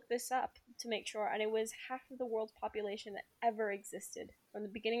did look this up to make sure, and it was half of the world's population that ever existed from the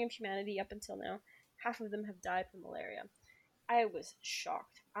beginning of humanity up until now. Half of them have died from malaria. I was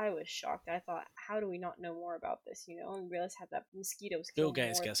shocked. I thought, how do we not know more about this, you know? And realized how that mosquitoes kill Bill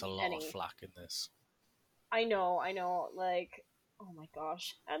Gates more gets a than lot any. of flack in this. I know, like, oh my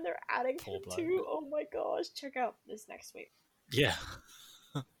gosh. And they're adding Poor him bloke. too. Oh my gosh. Check out this next week. Yeah.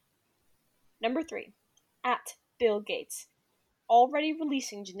 Number 3. At Bill Gates. Already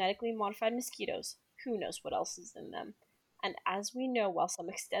releasing genetically modified mosquitoes. Who knows what else is in them? And as we know, while some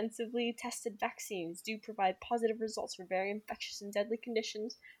extensively tested vaccines do provide positive results for very infectious and deadly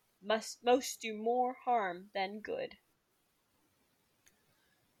conditions, most do more harm than good.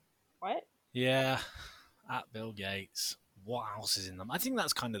 What? Yeah. At Bill Gates. what else is in them. I think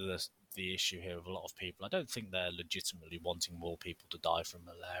that's kind of the issue here with a lot of people. I don't think they're legitimately wanting more people to die from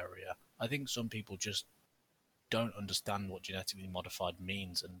malaria. I think some people just don't understand what genetically modified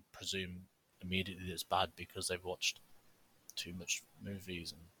means and presume immediately that it's bad because they've watched too much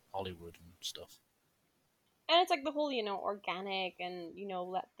movies and Hollywood and stuff. And it's like the whole, organic and,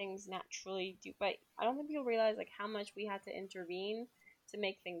 let things naturally do. But I don't think people realize like how much we had to intervene to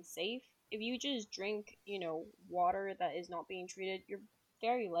make things safe. If you just drink, water that is not being treated, you're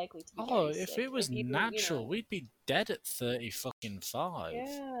very likely to be Oh, very if sick. it was If even, natural, we'd be dead at 30 fucking 5.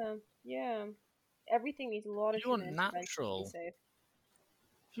 yeah, yeah. Everything needs a lot of If you want human intervention to be natural, safe.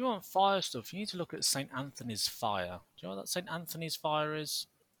 if you want fire stuff, you need to look at St. Anthony's fire. Do you know what that St. Anthony's fire is?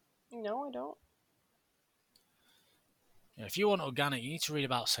 No, I don't. Yeah, if you want organic, you need to read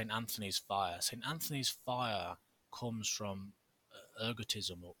about St. Anthony's fire. St. Anthony's fire comes from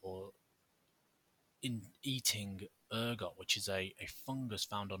ergotism or in eating ergot, which is a fungus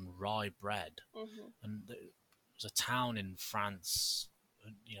found on rye bread. Mm-hmm. And there was a town in France,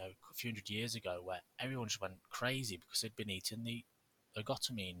 a few hundred years ago where everyone just went crazy because they'd been eating the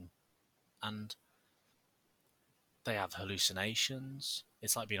ergotamine, and they have hallucinations.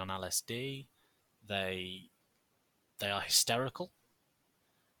 It's like being on LSD. They are hysterical,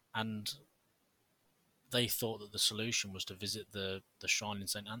 and they thought that the solution was to visit the shrine in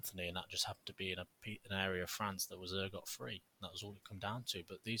St. Anthony, and that just happened to be in an area of France that was ergot free. That was all it come down to.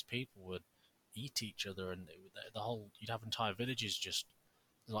 But these people would eat each other, and you'd have entire villages just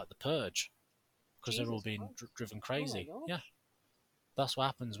like the purge because they're all Jesus being Christ. driven Oh my crazy. gosh. Yeah, that's what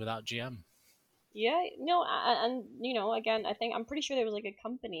happens without GM. Yeah, no, and again, I think I'm pretty sure there was like a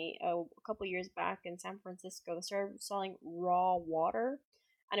company a couple years back in San Francisco that started selling raw water,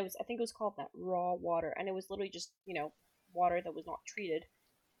 and I think it was called that raw water, and it was literally just water that was not treated,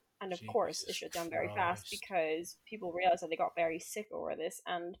 and of course it Jesus shut down very fast Christ. because people realized that they got very sick over this,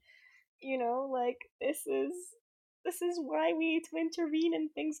 and like this is why we need to intervene in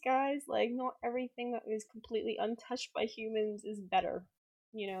things, guys. Like, not everything that is completely untouched by humans is better,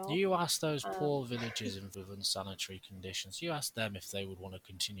 you know. You ask those Um, poor villagers with unsanitary conditions, you ask them if they would want to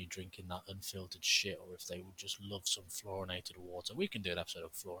continue drinking that unfiltered shit or if they would just love some fluorinated water. We can do an episode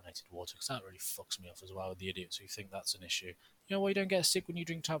of fluorinated water because that really fucks me off as well with the idiots who think that's an issue. You know why you don't get sick when you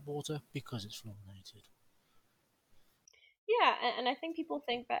drink tap water? Because it's fluorinated. Yeah, and I think people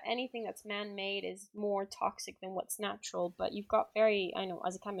think that anything that's man-made is more toxic than what's natural, but you've got I know,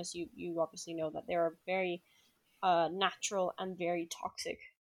 as a chemist, you obviously know that there are very natural and very toxic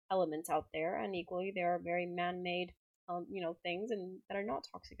elements out there, and equally there are very man-made things and that are not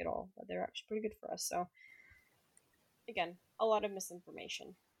toxic at all, but they're actually pretty good for us. So again, a lot of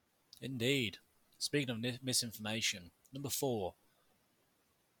misinformation. Indeed. Speaking of misinformation, number 4,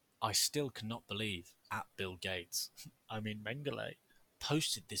 I still cannot believe at Bill Gates, Mengele,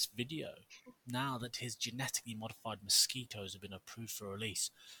 posted this video now that his genetically modified mosquitoes have been approved for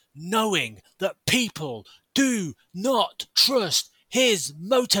release, knowing that people do not trust his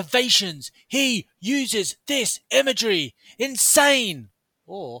motivations. He uses this imagery. Insane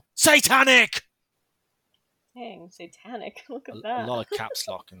or satanic. Dang, satanic. Look at A that. lot of caps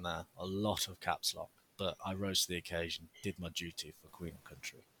lock in there. A lot of caps lock. But I rose to the occasion, did my duty for Queen and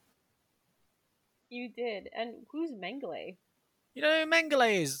Country. You did. And who's Mengele? You know who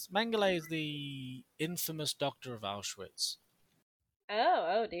Mengele is? Mengele is the infamous doctor of Auschwitz.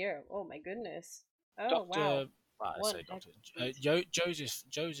 Oh dear. Oh my goodness. Oh wow. Doctor, well, I One say heck Doctor of a feat.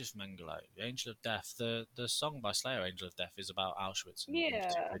 Joseph Mengele, the Angel of Death. The song by Slayer, Angel of Death, is about Auschwitz and in Yeah.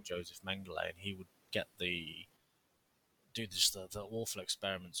 particular Joseph Mengele, and he would get do just the awful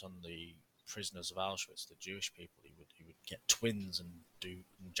experiments on the prisoners of Auschwitz, the Jewish people. He would get twins and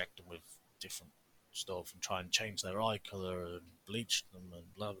inject them with different stuff and try and change their eye color and bleach them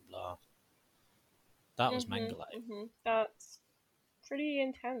and blah blah blah. That was Mengele. That's pretty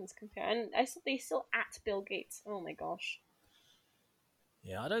intense compared. And they still at Bill Gates. Oh my gosh.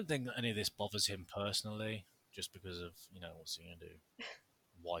 Yeah, I don't think that any of this bothers him personally, just because of, what's he going to do?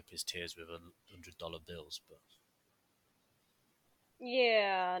 Wipe his tears with $100 bills, but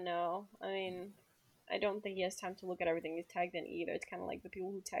Yeah, no. I don't think he has time to look at everything he's tagged in either. It's kind of like the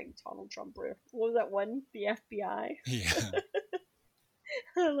people who tagged Donald Trump. What was that one? The FBI. yeah,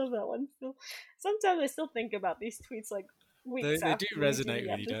 I love that one still. Sometimes I still think about these tweets like weeks they do after we do resonate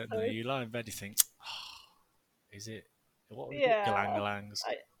the with you, don't they? episode. You lie in bed, you think, is it, what was it, Yeah. galangalangs?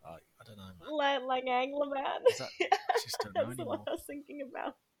 I, I don't know, man. Lang Angleman. Is that, I just don't know That's the one anymore. I was thinking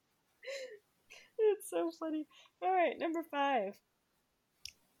about. It's so funny. Alright, number 5.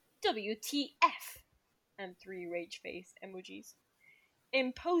 WTF. And 3 rage face emojis.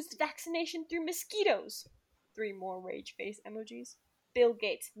 Imposed vaccination through mosquitoes. 3 more rage face emojis. Bill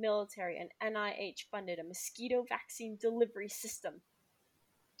Gates, military, and NIH funded a mosquito vaccine delivery system.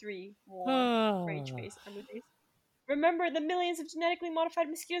 3 more rage face emojis. Remember the millions of genetically modified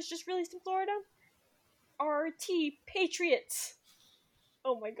mosquitoes just released in Florida? RT Patriots.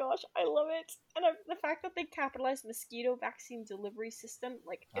 Oh my gosh, I love it. And the fact that they capitalized mosquito vaccine delivery system,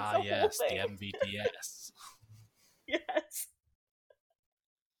 like, it's a whole yes, thing. the MVDS. Yes.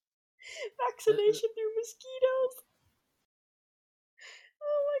 Vaccination through mosquitoes.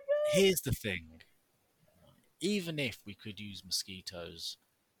 Oh my god. Here's the thing. Even if we could use mosquitoes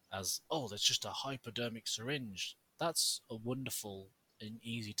as, that's just a hypodermic syringe, that's a wonderful and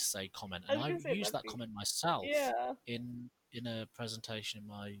easy to say comment. I And was I gonna say used that'd that be, comment myself yeah. in a presentation in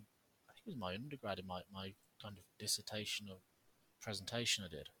my, I think it was my undergrad, in my kind of dissertation or presentation I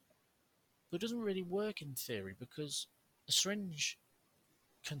did. But it doesn't really work in theory because a syringe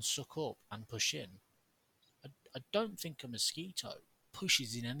can suck up and push in. I don't think a mosquito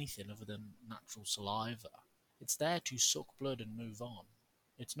pushes in anything other than natural saliva. It's there to suck blood and move on.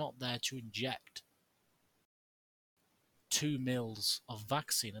 It's not there to inject 2 mils of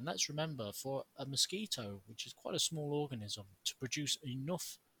vaccine. And let's remember, for a mosquito, which is quite a small organism, to produce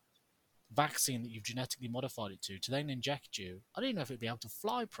enough vaccine that you've genetically modified it to then inject you, I don't even know if it'd be able to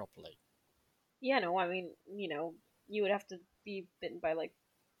fly properly. Yeah, no, I mean, you would have to be bitten by like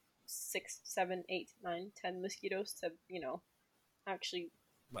 6, 7, 8, 9, 10 mosquitoes to, actually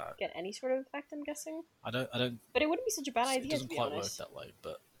get any sort of effect, I'm guessing. I don't. But it wouldn't be such a bad It idea, to doesn't be quite honest. work that way,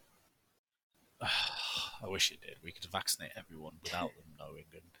 but I wish it did. We could vaccinate everyone without them knowing,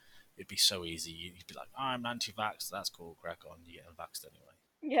 and it'd be so easy. You'd be like, I'm anti-vax. That's cool. Crack on. You get vaxxed anyway.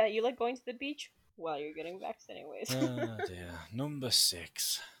 Yeah, you like going to the beach? Well, you're getting vaxxed anyways. Oh dear. Number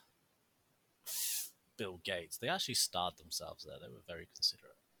 6. Bill Gates. They actually starred themselves there. They were very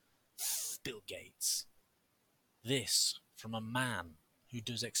considerate. Bill Gates. This from a man who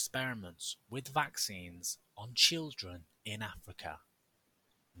does experiments with vaccines on children in Africa.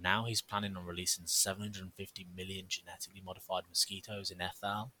 Now he's planning on releasing 750 million genetically modified mosquitoes in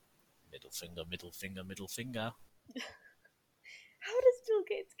ether. Middle finger, middle finger, middle finger. How does Bill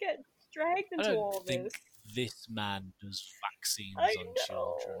Gates get dragged I into don't all think this? this man does vaccines I on know.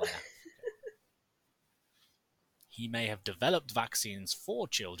 children in Africa. He may have developed vaccines for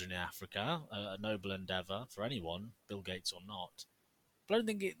children in Africa, a noble endeavour for anyone, Bill Gates or not. But I don't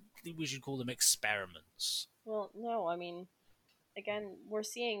think we should call them experiments. Well, no, I mean, again, we're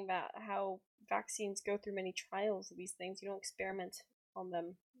seeing that how vaccines go through many trials of these things. You don't experiment on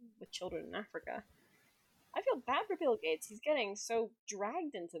them with children in Africa. I feel bad for Bill Gates. He's getting so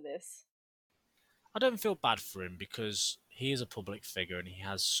dragged into this. I don't feel bad for him because he is a public figure and he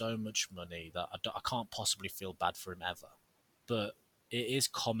has so much money that I can't possibly feel bad for him ever. But it is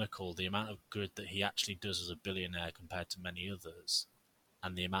comical the amount of good that he actually does as a billionaire compared to many others,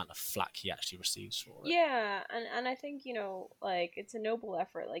 and the amount of flack he actually receives for it. Yeah, and I think, like, it's a noble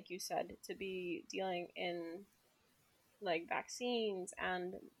effort, like you said, to be dealing in, like, vaccines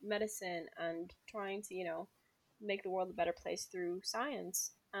and medicine and trying to, make the world a better place through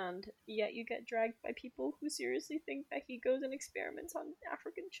science. And yet you get dragged by people who seriously think that he goes and experiments on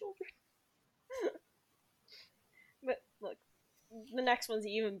African children. But look, the next one's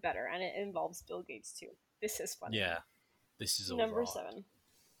even better, and it involves Bill Gates too. This is funny. Yeah, this is all Number right. 7.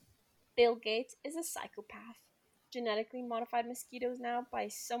 Bill Gates is a psychopath. Genetically modified mosquitoes now by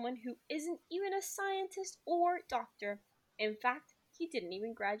someone who isn't even a scientist or doctor. In fact, he didn't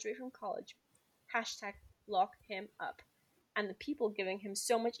even graduate from college. Hashtag lock him up. And the people giving him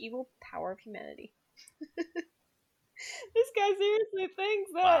so much evil power of humanity. This guy seriously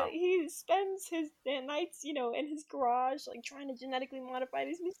thinks that he spends his nights, in his garage, like, trying to genetically modify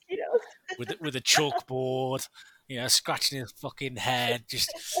these mosquitoes. With a chalkboard, scratching his fucking head,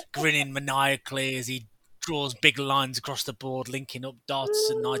 just grinning maniacally as he draws big lines across the board, linking up dots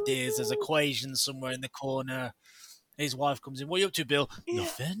and ideas. There's equations somewhere in the corner. His wife comes in. What are you up to, Bill? Yeah.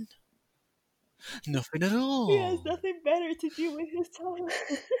 Nothing. Nothing at all. He has nothing better to do with his time.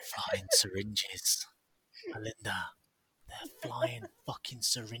 Flying syringes. Melinda, they're flying fucking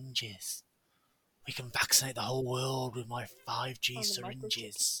syringes. We can vaccinate the whole world with my 5G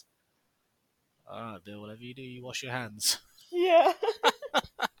syringes. Alright, Bill, whatever you do, you wash your hands. Yeah.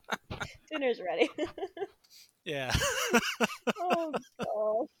 Dinner's ready. Yeah. Oh,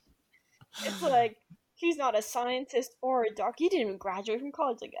 God. It's like, he's not a scientist or a doctor. He didn't even graduate from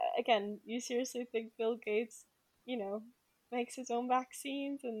college. Like, again, you seriously think Bill Gates, makes his own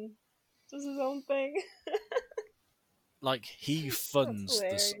vaccines and does his own thing? Like, he funds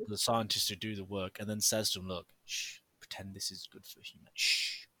the scientists who do the work and then says to them, look, shh, pretend this is good for humanity.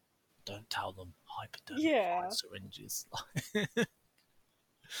 Shh. Don't tell them hypodermic Yeah. syringes.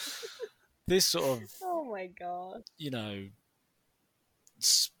 This sort of, Oh my god. you know,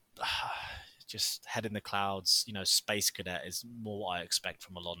 just head in the clouds, space cadet is more what I expect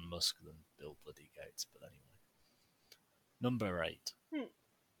from Elon Musk than Bill Bloody Gates. But anyway, number 8. Hmm.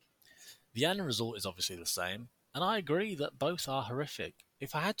 The end result is obviously the same, and I agree that both are horrific.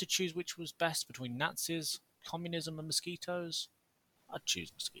 If I had to choose which was best between Nazis, communism, and mosquitoes, I'd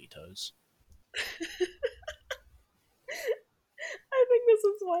choose mosquitoes. I think this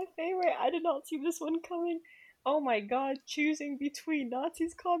is my favorite. I did not see this one coming. Oh my god, choosing between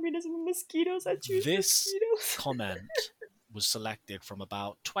Nazis, communism, and mosquitoes, I choose This mosquitoes. comment was selected from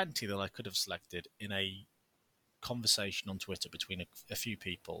about 20 that I could have selected in a conversation on Twitter between a few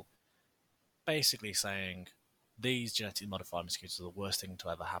people, basically saying these genetically modified mosquitoes are the worst thing to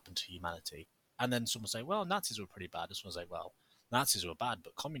ever happen to humanity. And then someone say, well, Nazis were pretty bad. This one say, well, Nazis were bad,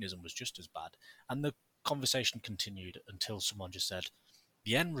 but communism was just as bad. And the conversation continued until someone just said,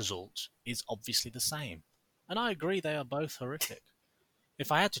 the end result is obviously the same. And I agree, they are both horrific.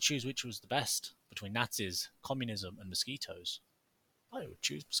 If I had to choose which was the best between Nazis, communism, and mosquitoes, I would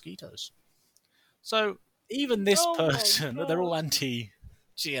choose mosquitoes. So even this Oh my person, god. they're all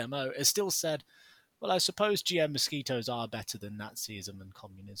anti-GMO, has still said, well, I suppose GM mosquitoes are better than Nazism and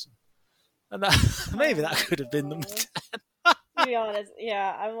communism. And that maybe that could have been number 10. To be honest,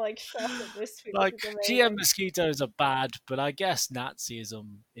 yeah, I'm like shocked at this tweet. Like, This is GM amazing. mosquitoes are bad, but I guess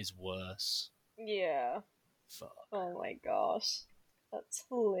Nazism is worse. Yeah. Fuck. Oh my gosh. That's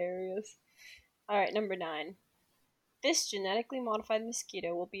hilarious. Alright, number 9. This genetically modified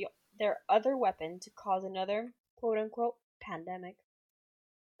mosquito will be their other weapon to cause another quote unquote pandemic.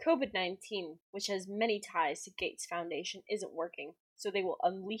 COVID-19, which has many ties to Gates Foundation, isn't working, so they will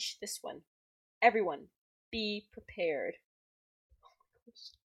unleash this one. Everyone, be prepared.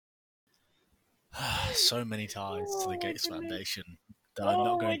 So many ties to the Oh my Gates goodness. Foundation that I'm not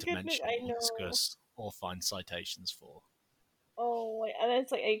Oh my going to goodness, mention I or know. discuss or find citations for. Oh, wait, and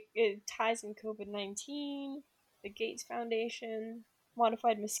it's like it ties in COVID-19, the Gates Foundation,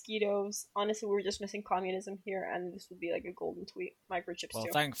 modified mosquitoes. Honestly, we're just missing communism here, and this would be like a golden tweet. Microchips Well,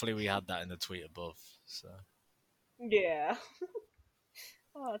 too. thankfully we had that in the tweet above. So, Yeah.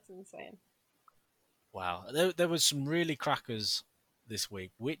 Oh, that's insane. wow, there was some really crackers this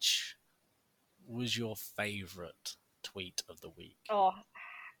week. Which was your favourite tweet of the week? Oh,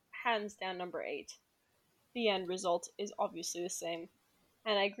 hands down number 8. The end result is obviously the same,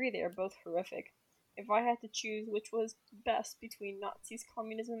 and I agree they are both horrific. If I had to choose which was best between Nazis,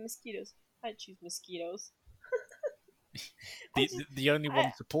 communism, and mosquitoes, I'd choose mosquitoes. I The, just, the the only I,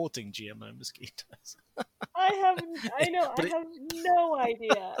 one supporting GMO mosquitoes. I know, I but it, have no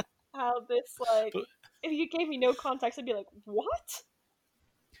idea how this, like, but if you gave me no context, I'd be like, what?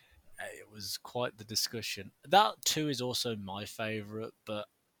 it was quite the discussion. That too is also my favourite, but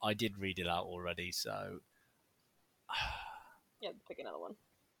I did read it out already, so Yeah, pick another one.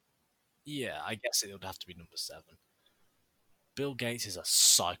 yeah, I guess it would have to be number 7. Bill Gates is a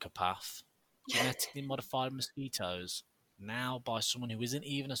psychopath. Genetically modified mosquitoes, now by someone who isn't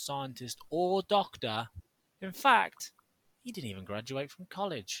even a scientist or doctor. In fact, he didn't even graduate from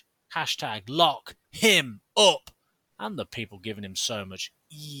college. Hashtag lock him up. And the people giving him so much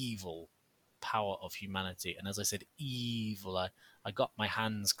evil power of humanity. And as I said, evil. I got my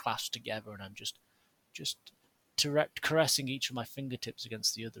hands clasped together and I'm just direct caressing each of my fingertips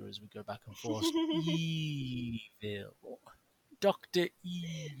against the other as we go back and forth. Evil. Dr.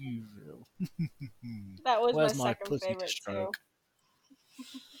 Evil. That was my Where's my second pussy to favorite, too. stroke?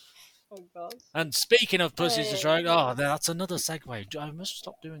 Oh, gosh. And speaking of pussies to stroke, Hey. that's another segue. I must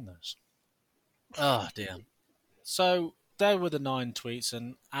stop doing this. Oh, dear. So, there were the 9 tweets,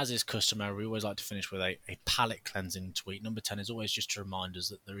 and as is customary, we always like to finish with a palate cleansing tweet. Number 10 is always just to remind us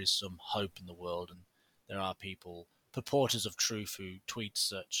that there is some hope in the world, and there are people, purporters of truth, who tweet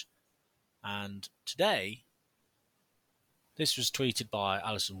such. And today, this was tweeted by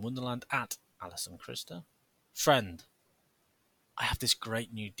Alison Wonderland at Alison Krista. Friend, I have this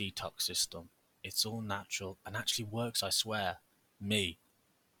great new detox system. It's all natural and actually works, I swear. Me.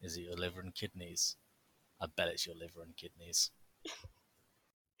 Is it your liver and kidneys? I bet it's your liver and kidneys.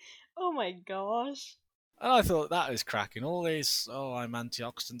 Oh my gosh. And I thought that was cracking. All this, I'm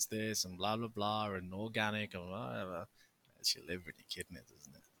antioxidants this and blah blah blah and organic and whatever. It's your liver and your kidneys,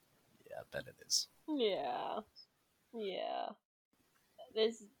 isn't it? Yeah, I bet it is. Yeah. Yeah.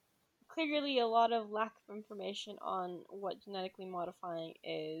 There's clearly a lot of lack of information on what genetically modifying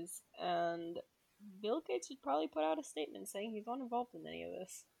is, and Bill Gates should probably put out a statement saying he's not involved in any of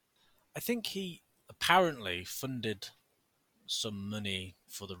this. I think he apparently funded some money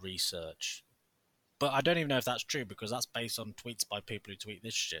for the research. But I don't even know if that's true because that's based on tweets by people who tweet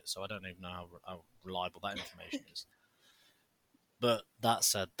this shit. So I don't even know how reliable that information is. But that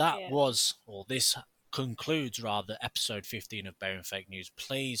said, this concludes rather episode 15 of Bearing Fake News.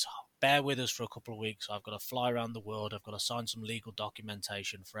 Please bear with us for a couple of weeks. I've got to fly around the world. I've got to sign some legal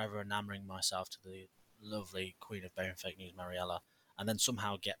documentation, forever enamouring myself to the lovely Queen of Bearing Fake News, Mariella, and then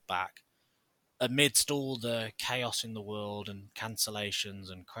somehow get back. Amidst all the chaos in the world and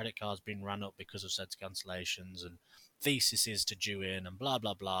cancellations and credit cards being run up because of said cancellations and theses to due in and blah,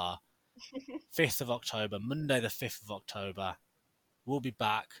 blah, blah. 5th of October, Monday the 5th of October, we'll be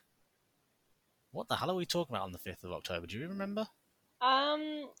back. What the hell are we talking about on the 5th of October? Do you remember?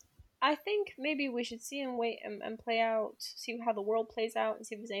 I think maybe we should see and wait and play out, see how the world plays out and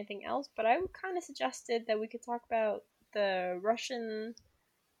see if there's anything else. But I would kind of suggested that we could talk about the Russian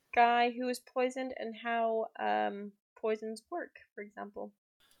guy who was poisoned and how poisons work, for example.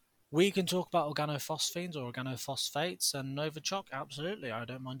 We can talk about organophosphines or organophosphates and Novichok. Absolutely, I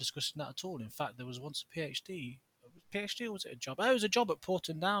don't mind discussing that at all. In fact, there was once a PhD or was it a job? Oh, it was a job at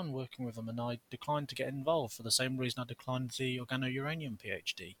Porton Down working with them, and I declined to get involved for the same reason I declined the organouranium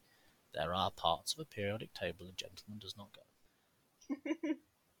PhD. There are parts of a periodic table a gentleman does not go.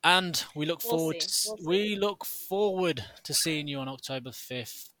 And we look forward to seeing you on October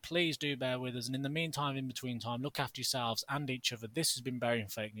 5th. Please do bear with us. And in the meantime, in between time, look after yourselves and each other. This has been Bearing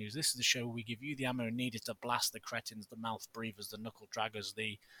Fake News. This is the show where we give you the ammo needed to blast the cretins, the mouth breathers, the knuckle draggers,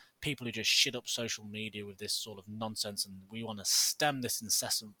 the people who just shit up social media with this sort of nonsense. And we want to stem this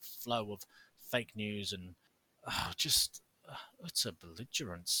incessant flow of fake news and it's a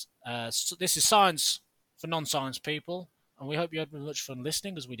belligerence. So this is science for non-science people. And we hope you had much fun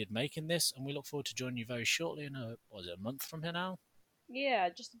listening as we did making this. And we look forward to joining you very shortly in a month from here now? Yeah,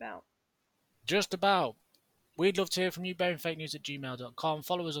 just about. Just about. We'd love to hear from you, bearingfakenews@gmail.com.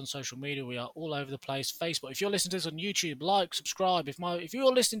 Follow us on social media. We are all over the place. Facebook. If you're listening to this on YouTube, like, subscribe. If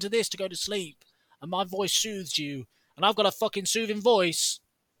you're listening to this to go to sleep and my voice soothes you and I've got a fucking soothing voice,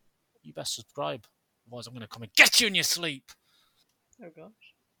 you best subscribe. Otherwise I'm going to come and get you in your sleep. Oh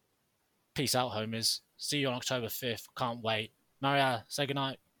gosh. Peace out, homies. See you on October 5th. Can't wait. Maria, say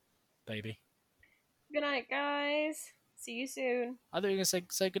goodnight, baby. Good night, guys. See you soon. I thought you were going to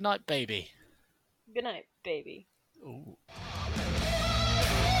say goodnight, baby. Good night, baby. Ooh.